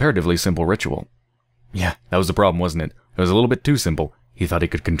 using a comparatively simple ritual. Yeah, that was the problem, wasn't it? It was a little bit too simple. He thought he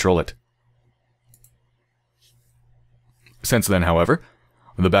could control it. Since then, however,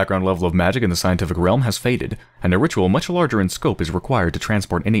 the background level of magic in the scientific realm has faded, and a ritual much larger in scope is required to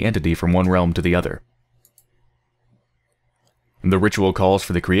transport any entity from one realm to the other. The ritual calls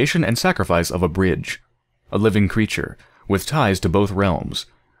for the creation and sacrifice of a bridge, a living creature, with ties to both realms,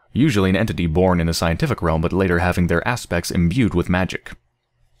 usually an entity born in the scientific realm but later having their aspects imbued with magic.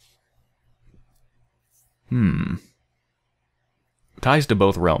 Ties to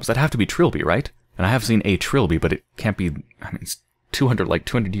both realms. That'd have to be Trilby, right? And I have seen a Trilby, but it can't be... I mean, it's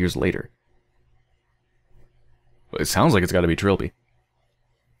 200 years later. It sounds like it's got to be Trilby.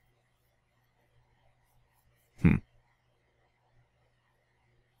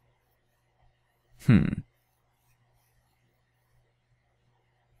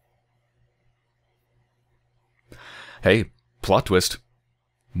 Hey, plot twist.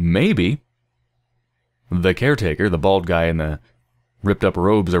 Maybe the caretaker, the bald guy in the ripped up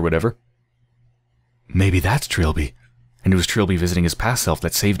robes or whatever, maybe that's Trilby. And it was Trilby visiting his past self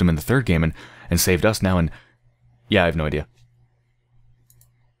that saved him in the third game and saved us now, and... yeah, I have no idea.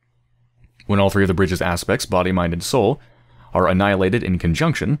 When all three of the bridge's aspects, body, mind, and soul, are annihilated in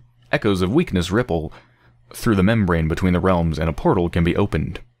conjunction, echoes of weakness ripple through the membrane between the realms, and a portal can be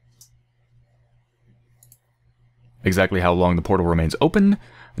opened. Exactly how long the portal remains open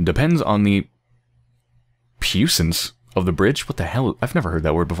depends on the puissance of the bridge. What the hell? I've never heard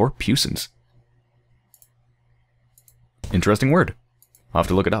that word before. Puissance. Interesting word. I'll have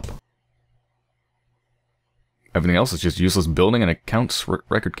to look it up. Everything else is just useless building and accounts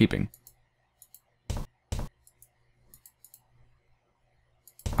record keeping.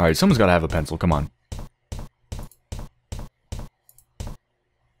 Alright, someone's got to have a pencil. Come on.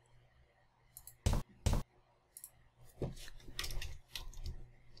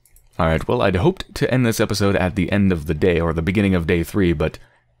 Alright, well, I'd hoped to end this episode at the end of the day, or the beginning of day 3, but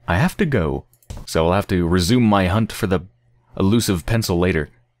I have to go. So I'll have to resume my hunt for the elusive pencil later.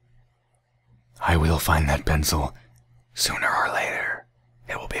 I will find that pencil. Sooner or later,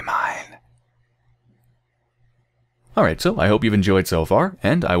 it will be mine. Alright, so I hope you've enjoyed so far,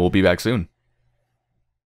 and I will be back soon.